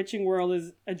like the witching world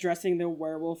is addressing the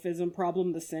werewolfism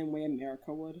problem the same way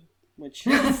America would, which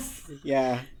is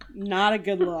Yeah. not a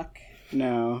good look.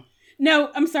 No.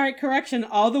 No, I'm sorry, correction.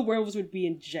 All the werewolves would be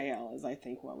in jail, is I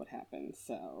think what would happen.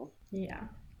 So, Yeah.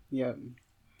 Yep.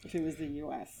 if it was the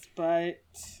U.S. But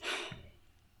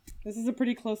this is a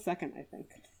pretty close second, I think.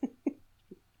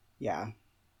 Yeah.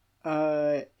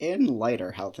 In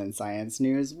lighter health and science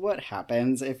news, what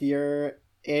happens if you're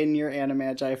in your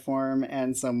animagi form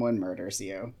and someone murders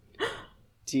you?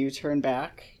 Do you turn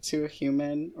back to a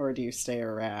human or do you stay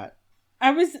a rat?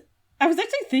 I was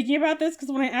actually thinking about this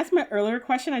because when I asked my earlier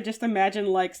question, I just imagined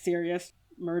like Sirius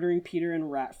murdering Peter in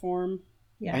rat form.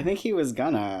 Yeah. I think he was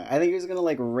gonna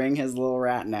like wring his little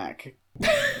rat neck.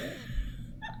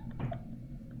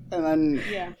 And then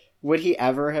Yeah. would he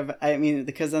ever have, I mean,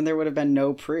 because then there would have been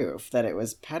no proof that it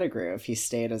was Pettigrew if he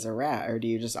stayed as a rat, or do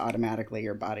you just automatically,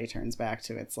 your body turns back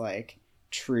to its, like,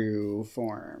 true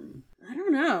form? I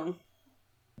don't know.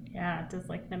 Yeah, does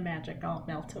like the magic all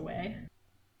melt away?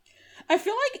 I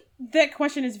feel like that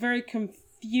question is very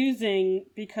confusing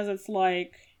because it's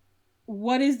like,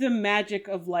 what is the magic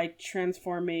of like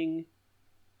transforming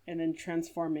and then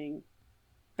transforming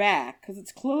back? Because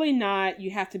it's clearly not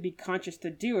you have to be conscious to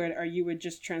do it, or you would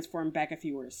just transform back if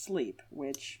you were asleep,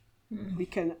 which we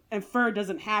can infer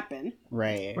doesn't happen.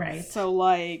 Right. Right. So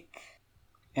like,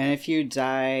 And if you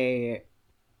die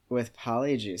with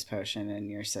Polyjuice Potion in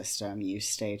your system, you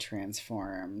stay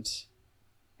transformed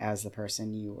as the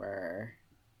person you were.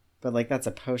 But, like, that's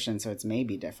a potion, so it's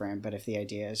maybe different. But if the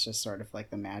idea is just sort of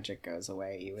like the magic goes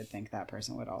away, you would think that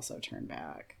person would also turn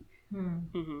back.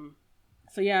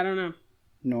 So yeah, I don't know.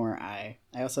 Nor I.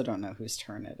 I also don't know whose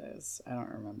turn it is. I don't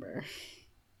remember.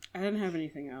 I didn't have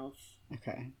anything else.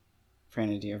 Okay.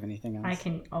 Prerna, do you have anything else? I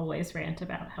can always rant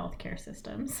about healthcare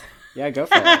systems. Yeah, go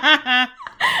for it. I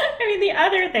mean, the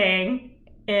other thing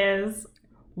is,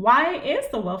 why is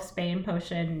the Wolfsbane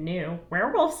potion new?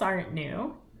 Werewolves aren't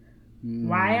new.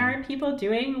 Why aren't people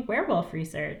doing werewolf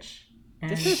research? And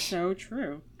This is so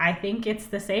true. I think it's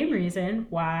the same reason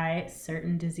why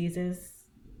certain diseases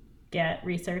get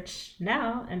research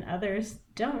now and others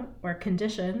don't, or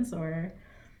conditions or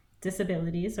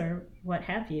disabilities or what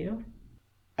have you.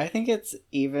 I think it's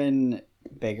even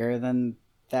bigger than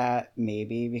that,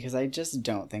 maybe, because I just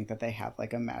don't think that they have,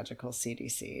 like, a magical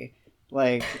CDC.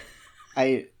 Like,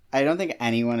 I don't think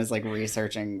anyone is, like,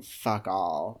 researching fuck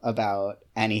all about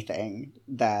anything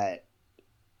that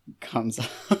comes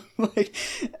up. Like,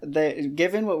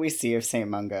 given what we see of St.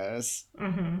 Mungo's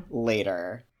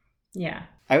later, Yeah.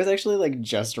 I was actually, like,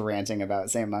 just ranting about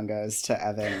St. Mungo's to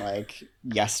Evan, like,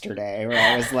 yesterday, where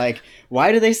I was like,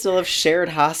 why do they still have shared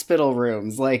hospital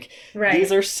rooms? Like, Right.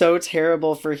 these are so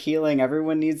terrible for healing.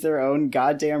 Everyone needs their own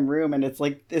goddamn room, and it's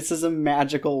like, this is a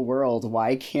magical world.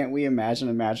 Why can't we imagine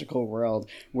a magical world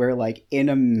where, like, in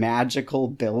a magical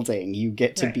building, you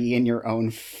get to be in your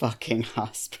own fucking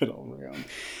hospital room?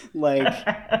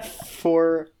 Like,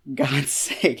 for God's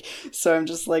sake. So I'm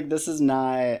just like, this is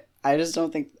not... I just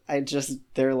don't think,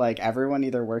 they're like, everyone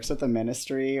either works at the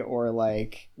ministry or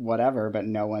like whatever, but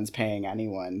no one's paying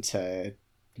anyone to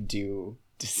do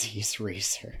disease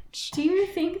research. Do you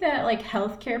think that like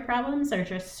healthcare problems are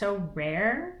just so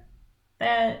rare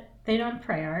that they don't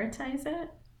prioritize it?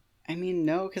 I mean,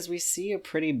 no, because we see a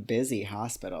pretty busy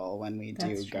hospital when we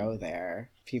That's do true. go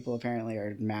there. People apparently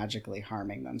are magically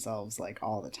harming themselves like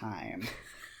all the time.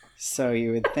 So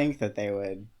you would think that they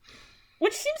would...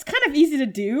 Which seems kind of easy to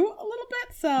do a little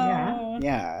bit, so... Yeah.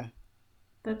 Yeah.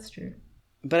 That's true.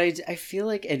 But I feel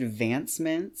like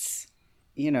advancements,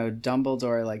 you know,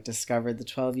 Dumbledore, like, discovered the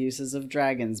 12 uses of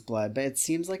dragon's blood, but it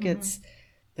seems like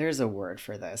there's a word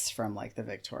for this from, like, the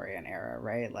Victorian era,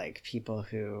 right? Like, people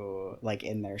who, like,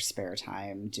 in their spare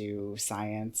time do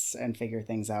science and figure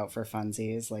things out for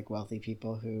funsies, like wealthy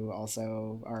people who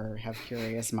also have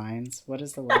curious minds. What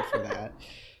is the word for that?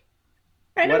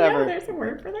 I don't Whatever. know. There's a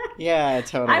word for that. Yeah,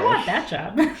 totally. I want that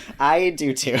job. I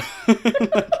do too.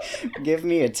 Like, give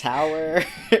me a tower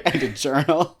and a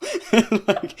journal.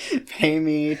 Like, pay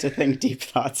me to think deep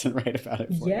thoughts and write about it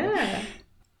for you. Yeah.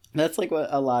 That's like what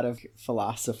a lot of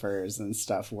philosophers and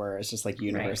stuff were. It's just like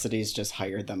universities just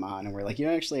hired them on and we're like, you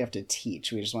don't actually have to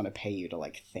teach. We just want to pay you to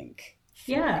like think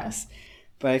for us.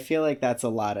 But I feel like that's a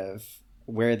lot of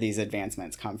where these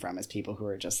advancements come from, is people who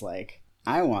are just like,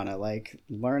 I want to like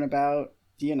learn about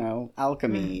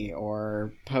alchemy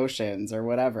or potions or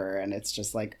whatever, and it's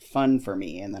just like fun for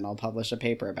me, and then I'll publish a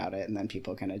paper about it, and then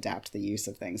people can adapt the use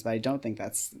of things. But I don't think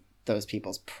that's those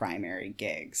people's primary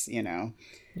gigs, Yeah.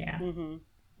 Mm-hmm.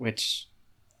 which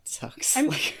sucks. I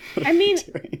mean,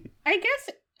 I guess,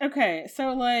 okay,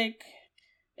 so like,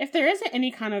 if there isn't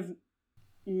any kind of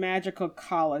magical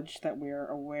college that we're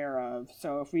aware of,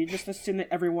 so if we just assume that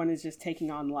everyone is just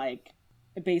taking on, like,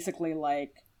 basically,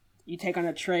 like, you take on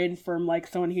a trade from, like,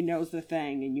 someone who knows the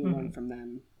thing and you learn from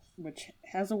them, which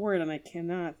has a word and I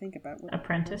cannot think about what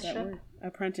Apprenticeship? that word.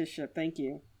 Apprenticeship, thank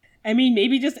you. I mean,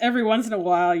 maybe just every once in a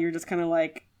while you're just kind of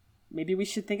like, maybe we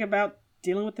should think about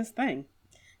dealing with this thing.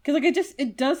 Because, like,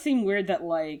 it does seem weird that,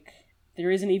 like,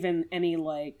 there isn't even any,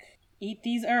 like, eat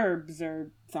these herbs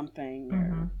or something,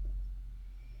 or,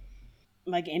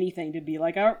 like, anything to be,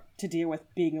 like, to deal with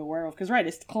being a werewolf. Because, right,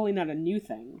 it's clearly not a new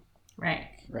thing. Right.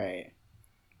 Right.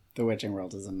 The witching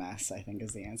world is a mess, I think,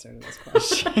 is the answer to this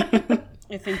question.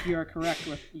 I think you're correct.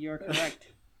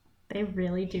 They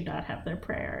really do not have their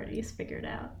priorities figured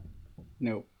out.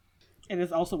 Nope. It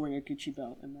is also wearing a Gucci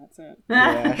belt, and that's it.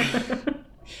 Yeah.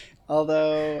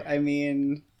 Although, I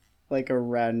mean, like a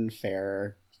Ren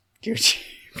Fair Gucci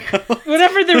belt.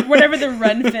 whatever the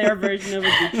Ren Fair version of a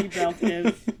Gucci belt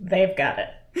is, They've got it.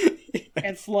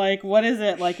 it's like, what is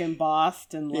it, like,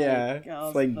 embossed and, like, Yeah, oh,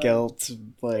 it's like gilt,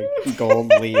 like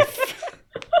gold leaf.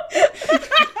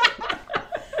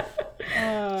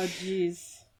 Oh,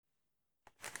 jeez.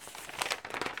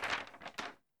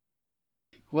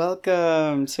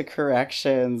 Welcome to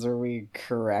Corrections, where we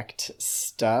correct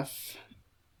stuff.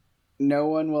 No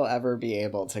one will ever be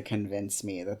able to convince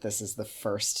me that this is the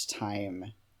first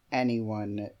time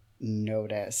anyone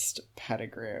noticed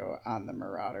Pettigrew on the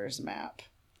Marauders map.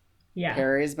 Yeah.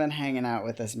 Harry's been hanging out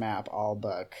with this map all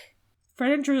book.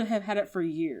 Fred and Drew have had it for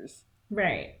years.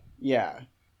 Right. Yeah.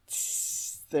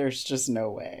 There's just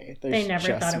no way. They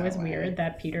never thought it was weird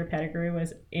that Peter Pettigrew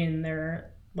was in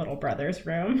their little brother's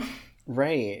room.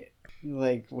 Right.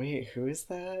 Like, wait, who is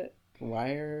that?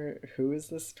 Who is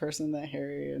this person that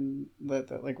Harry and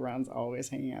that like Ron's always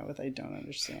hanging out with? I don't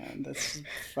understand. That's just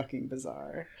fucking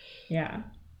bizarre. Yeah.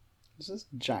 It's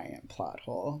just a giant plot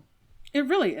hole. It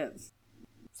really is.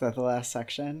 Is that the last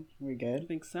section? We I good?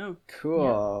 think so.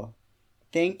 Cool. Yeah.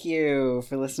 Thank you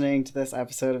for listening to this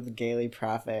episode of the Gaily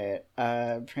Prophet.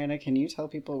 Prerna, can you tell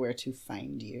people where to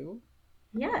find you?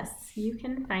 Yes, you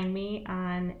can find me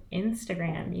on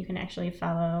Instagram. You can actually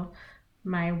follow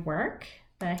my work.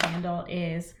 The handle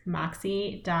is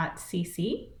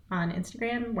moxie.cc on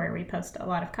Instagram, where we post a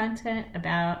lot of content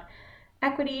about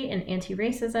equity and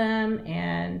anti-racism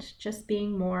and just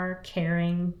being more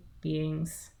caring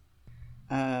beings.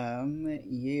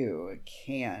 You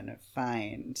can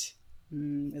find...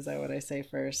 is that what I say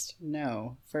first?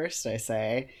 No. First I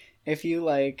say, if you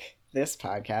like this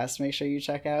podcast, make sure you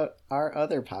check out our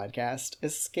other podcast,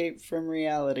 Escape from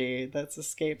Reality. That's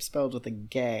escape spelled with a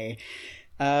gay.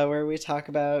 Where we talk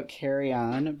about Carry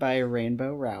On by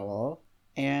Rainbow Rowell.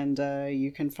 And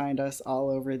you can find us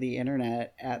all over the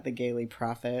internet at The Gaily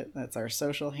Prophet. That's our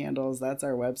social handles. That's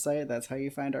our website. That's how you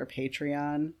find our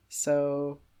Patreon.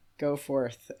 So go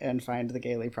forth and find The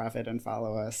Gaily Prophet and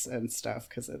follow us and stuff,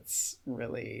 because it's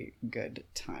really good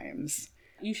times.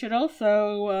 You should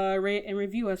also rate and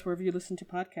review us wherever you listen to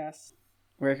podcasts.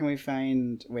 Where can we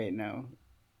find... Wait, no.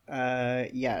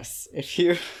 Yes, if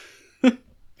you...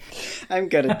 I'm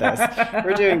good at this.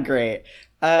 We're doing great.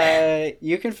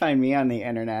 You can find me on the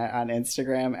internet on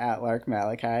Instagram at Lark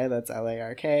Malachi. That's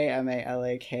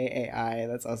LarkMalakai.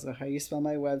 That's also how you spell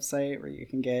my website, where you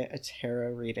can get a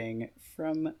tarot reading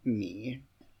from me.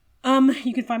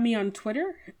 You can find me on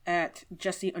Twitter at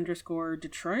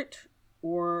Jesse_Detroit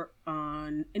or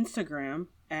on Instagram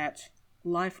at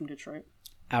Live from Detroit.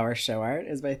 Our show art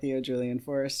is by Theo Julian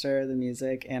Forrester. The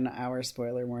music in our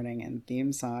spoiler warning and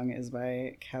theme song is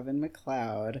by Kevin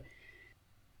MacLeod.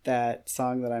 That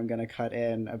song that I'm going to cut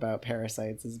in about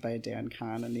parasites is by Dan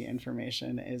Kahn, and the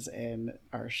information is in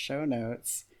our show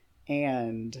notes.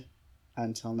 And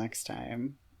until next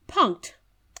time. Punked.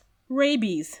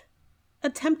 Rabies.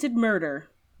 Attempted murder.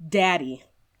 Daddy.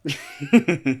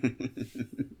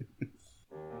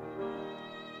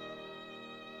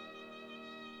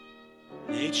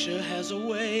 Nature has a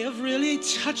way of really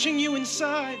touching you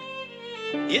inside.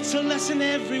 It's a lesson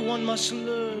everyone must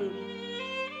learn.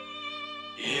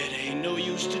 It ain't no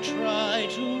use to try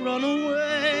to run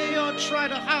away or try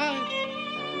to hide.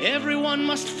 Everyone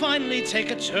must finally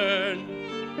take a turn.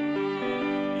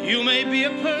 You may be a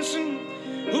person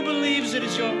who believes it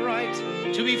is your right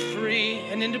to be free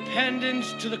and independent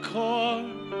to the core.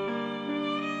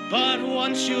 But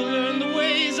once you learn the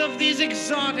ways of these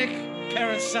exotic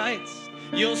parasites,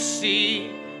 you'll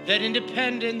see that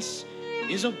independence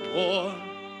is a bore.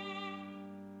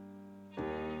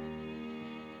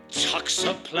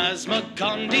 Toxoplasma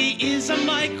gondii is a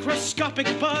microscopic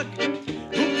bug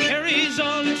who carries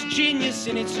all its genius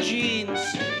in its genes.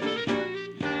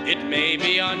 It may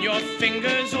be on your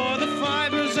fingers or the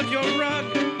fibers of your rug,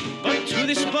 but to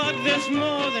this bug there's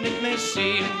more than it may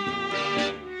seem.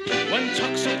 When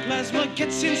toxoplasma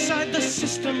gets inside the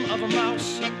system of a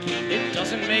mouse, it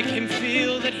doesn't make him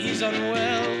feel that he's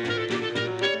unwell.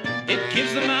 It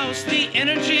gives the mouse the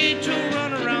energy to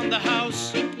run around the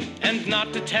house and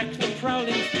not detect the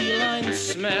prowling feline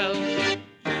smell.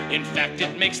 In fact,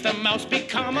 it makes the mouse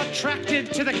become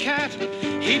attracted to the cat.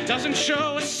 He doesn't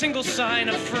show a single sign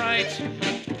of fright,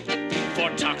 for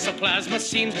toxoplasma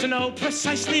seems to know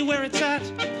precisely where it's at.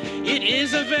 It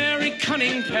is a very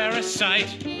cunning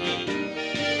parasite.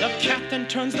 The cat then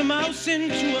turns the mouse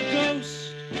into a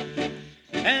ghost,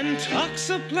 and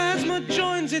toxoplasma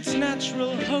joins its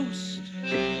natural host,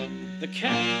 the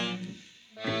cat.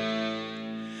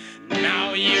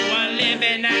 Now you are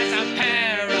living as a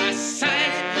parasite.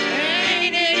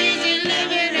 Ain't it easy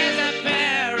living as a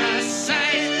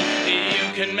parasite?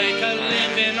 You can make a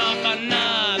living off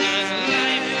another's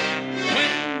life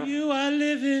when you are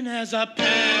living as a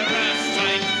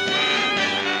parasite.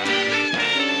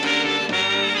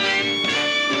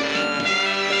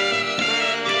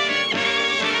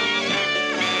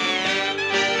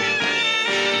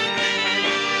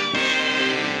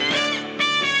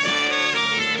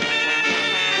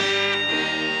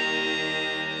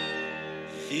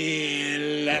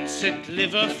 Lancet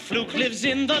liver fluke lives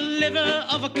in the liver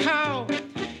of a cow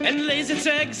and lays its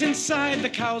eggs inside the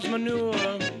cow's manure.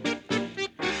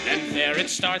 And there it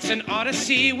starts an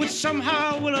odyssey which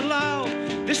somehow will allow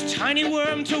this tiny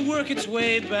worm to work its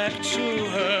way back to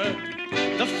her.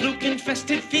 The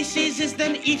fluke-infested feces is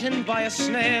then eaten by a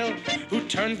snail who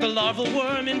turns the larval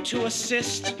worm into a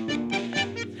cyst,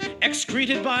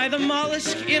 excreted by the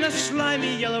mollusk in a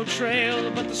slimy yellow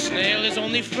trail. But the snail is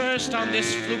only first on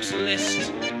this fluke's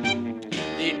list.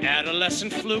 The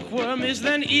adolescent fluke worm is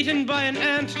then eaten by an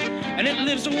ant, and it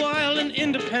lives a while an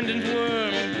independent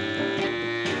worm.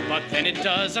 But then it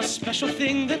does a special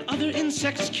thing that other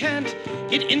insects can't.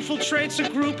 It infiltrates a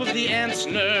group of the ant's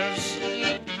nerves.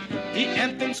 The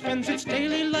ant then spends its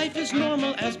daily life as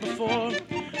normal as before,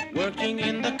 working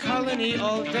in the colony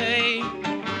all day.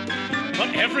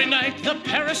 But every night, the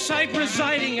parasite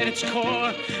residing at its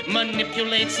core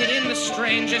manipulates it in the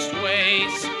strangest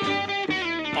ways.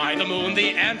 By the moon,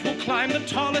 the ant will climb the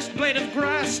tallest blade of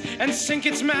grass and sink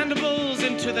its mandibles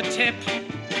into the tip.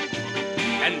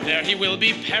 And there he will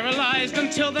be paralyzed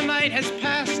until the night has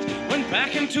passed, when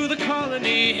back into the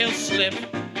colony he'll slip.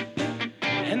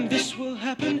 And this will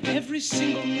happen every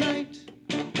single night,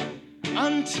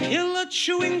 until a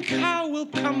chewing cow will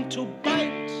come to bite.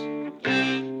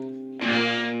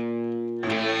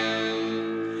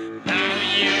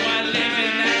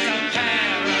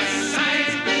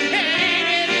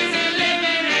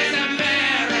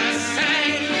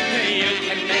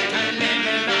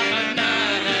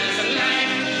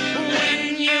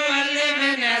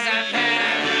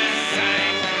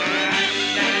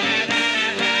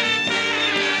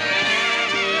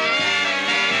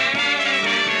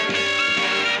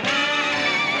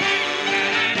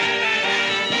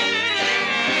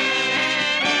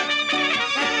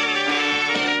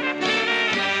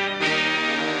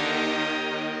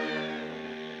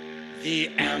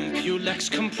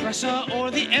 Compressor,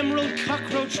 or the emerald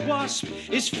cockroach wasp,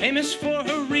 is famous for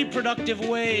her reproductive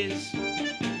ways.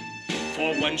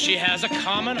 For when she has a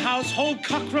common household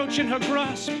cockroach in her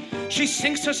grasp, she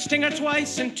sinks her stinger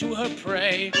twice into her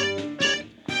prey.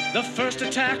 The first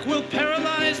attack will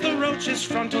paralyze the roach's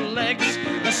frontal legs.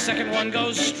 The second one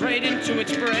goes straight into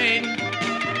its brain.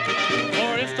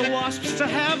 For if the wasp's to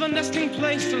have a nesting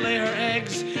place to lay her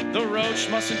eggs, the roach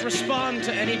mustn't respond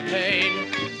to any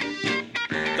pain.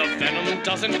 The venom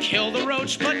doesn't kill the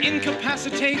roach, but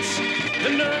incapacitates the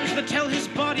nerves that tell his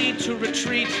body to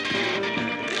retreat.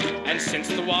 And since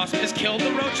the wasp has killed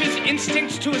the roach's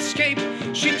instinct to escape,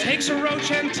 she takes a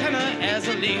roach antenna as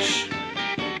a leash.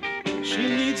 She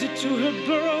leads it to her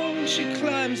burrow, and she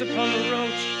climbs upon the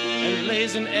roach and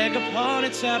lays an egg upon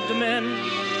its abdomen.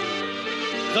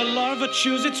 The larva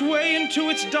chews its way into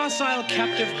its docile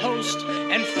captive host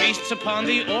and feasts upon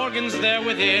the organs there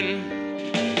within.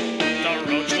 The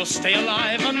roach will stay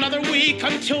alive another week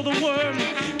until the worm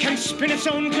can spin its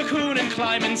own cocoon and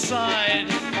climb inside.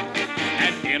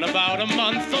 And in about a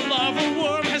month, the larval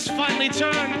worm has finally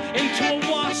turned into a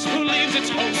wasp who leaves its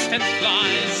host and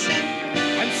flies.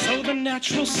 And so the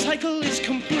natural cycle is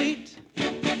complete.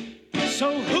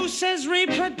 So who says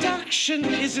reproduction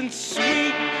isn't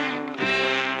sweet?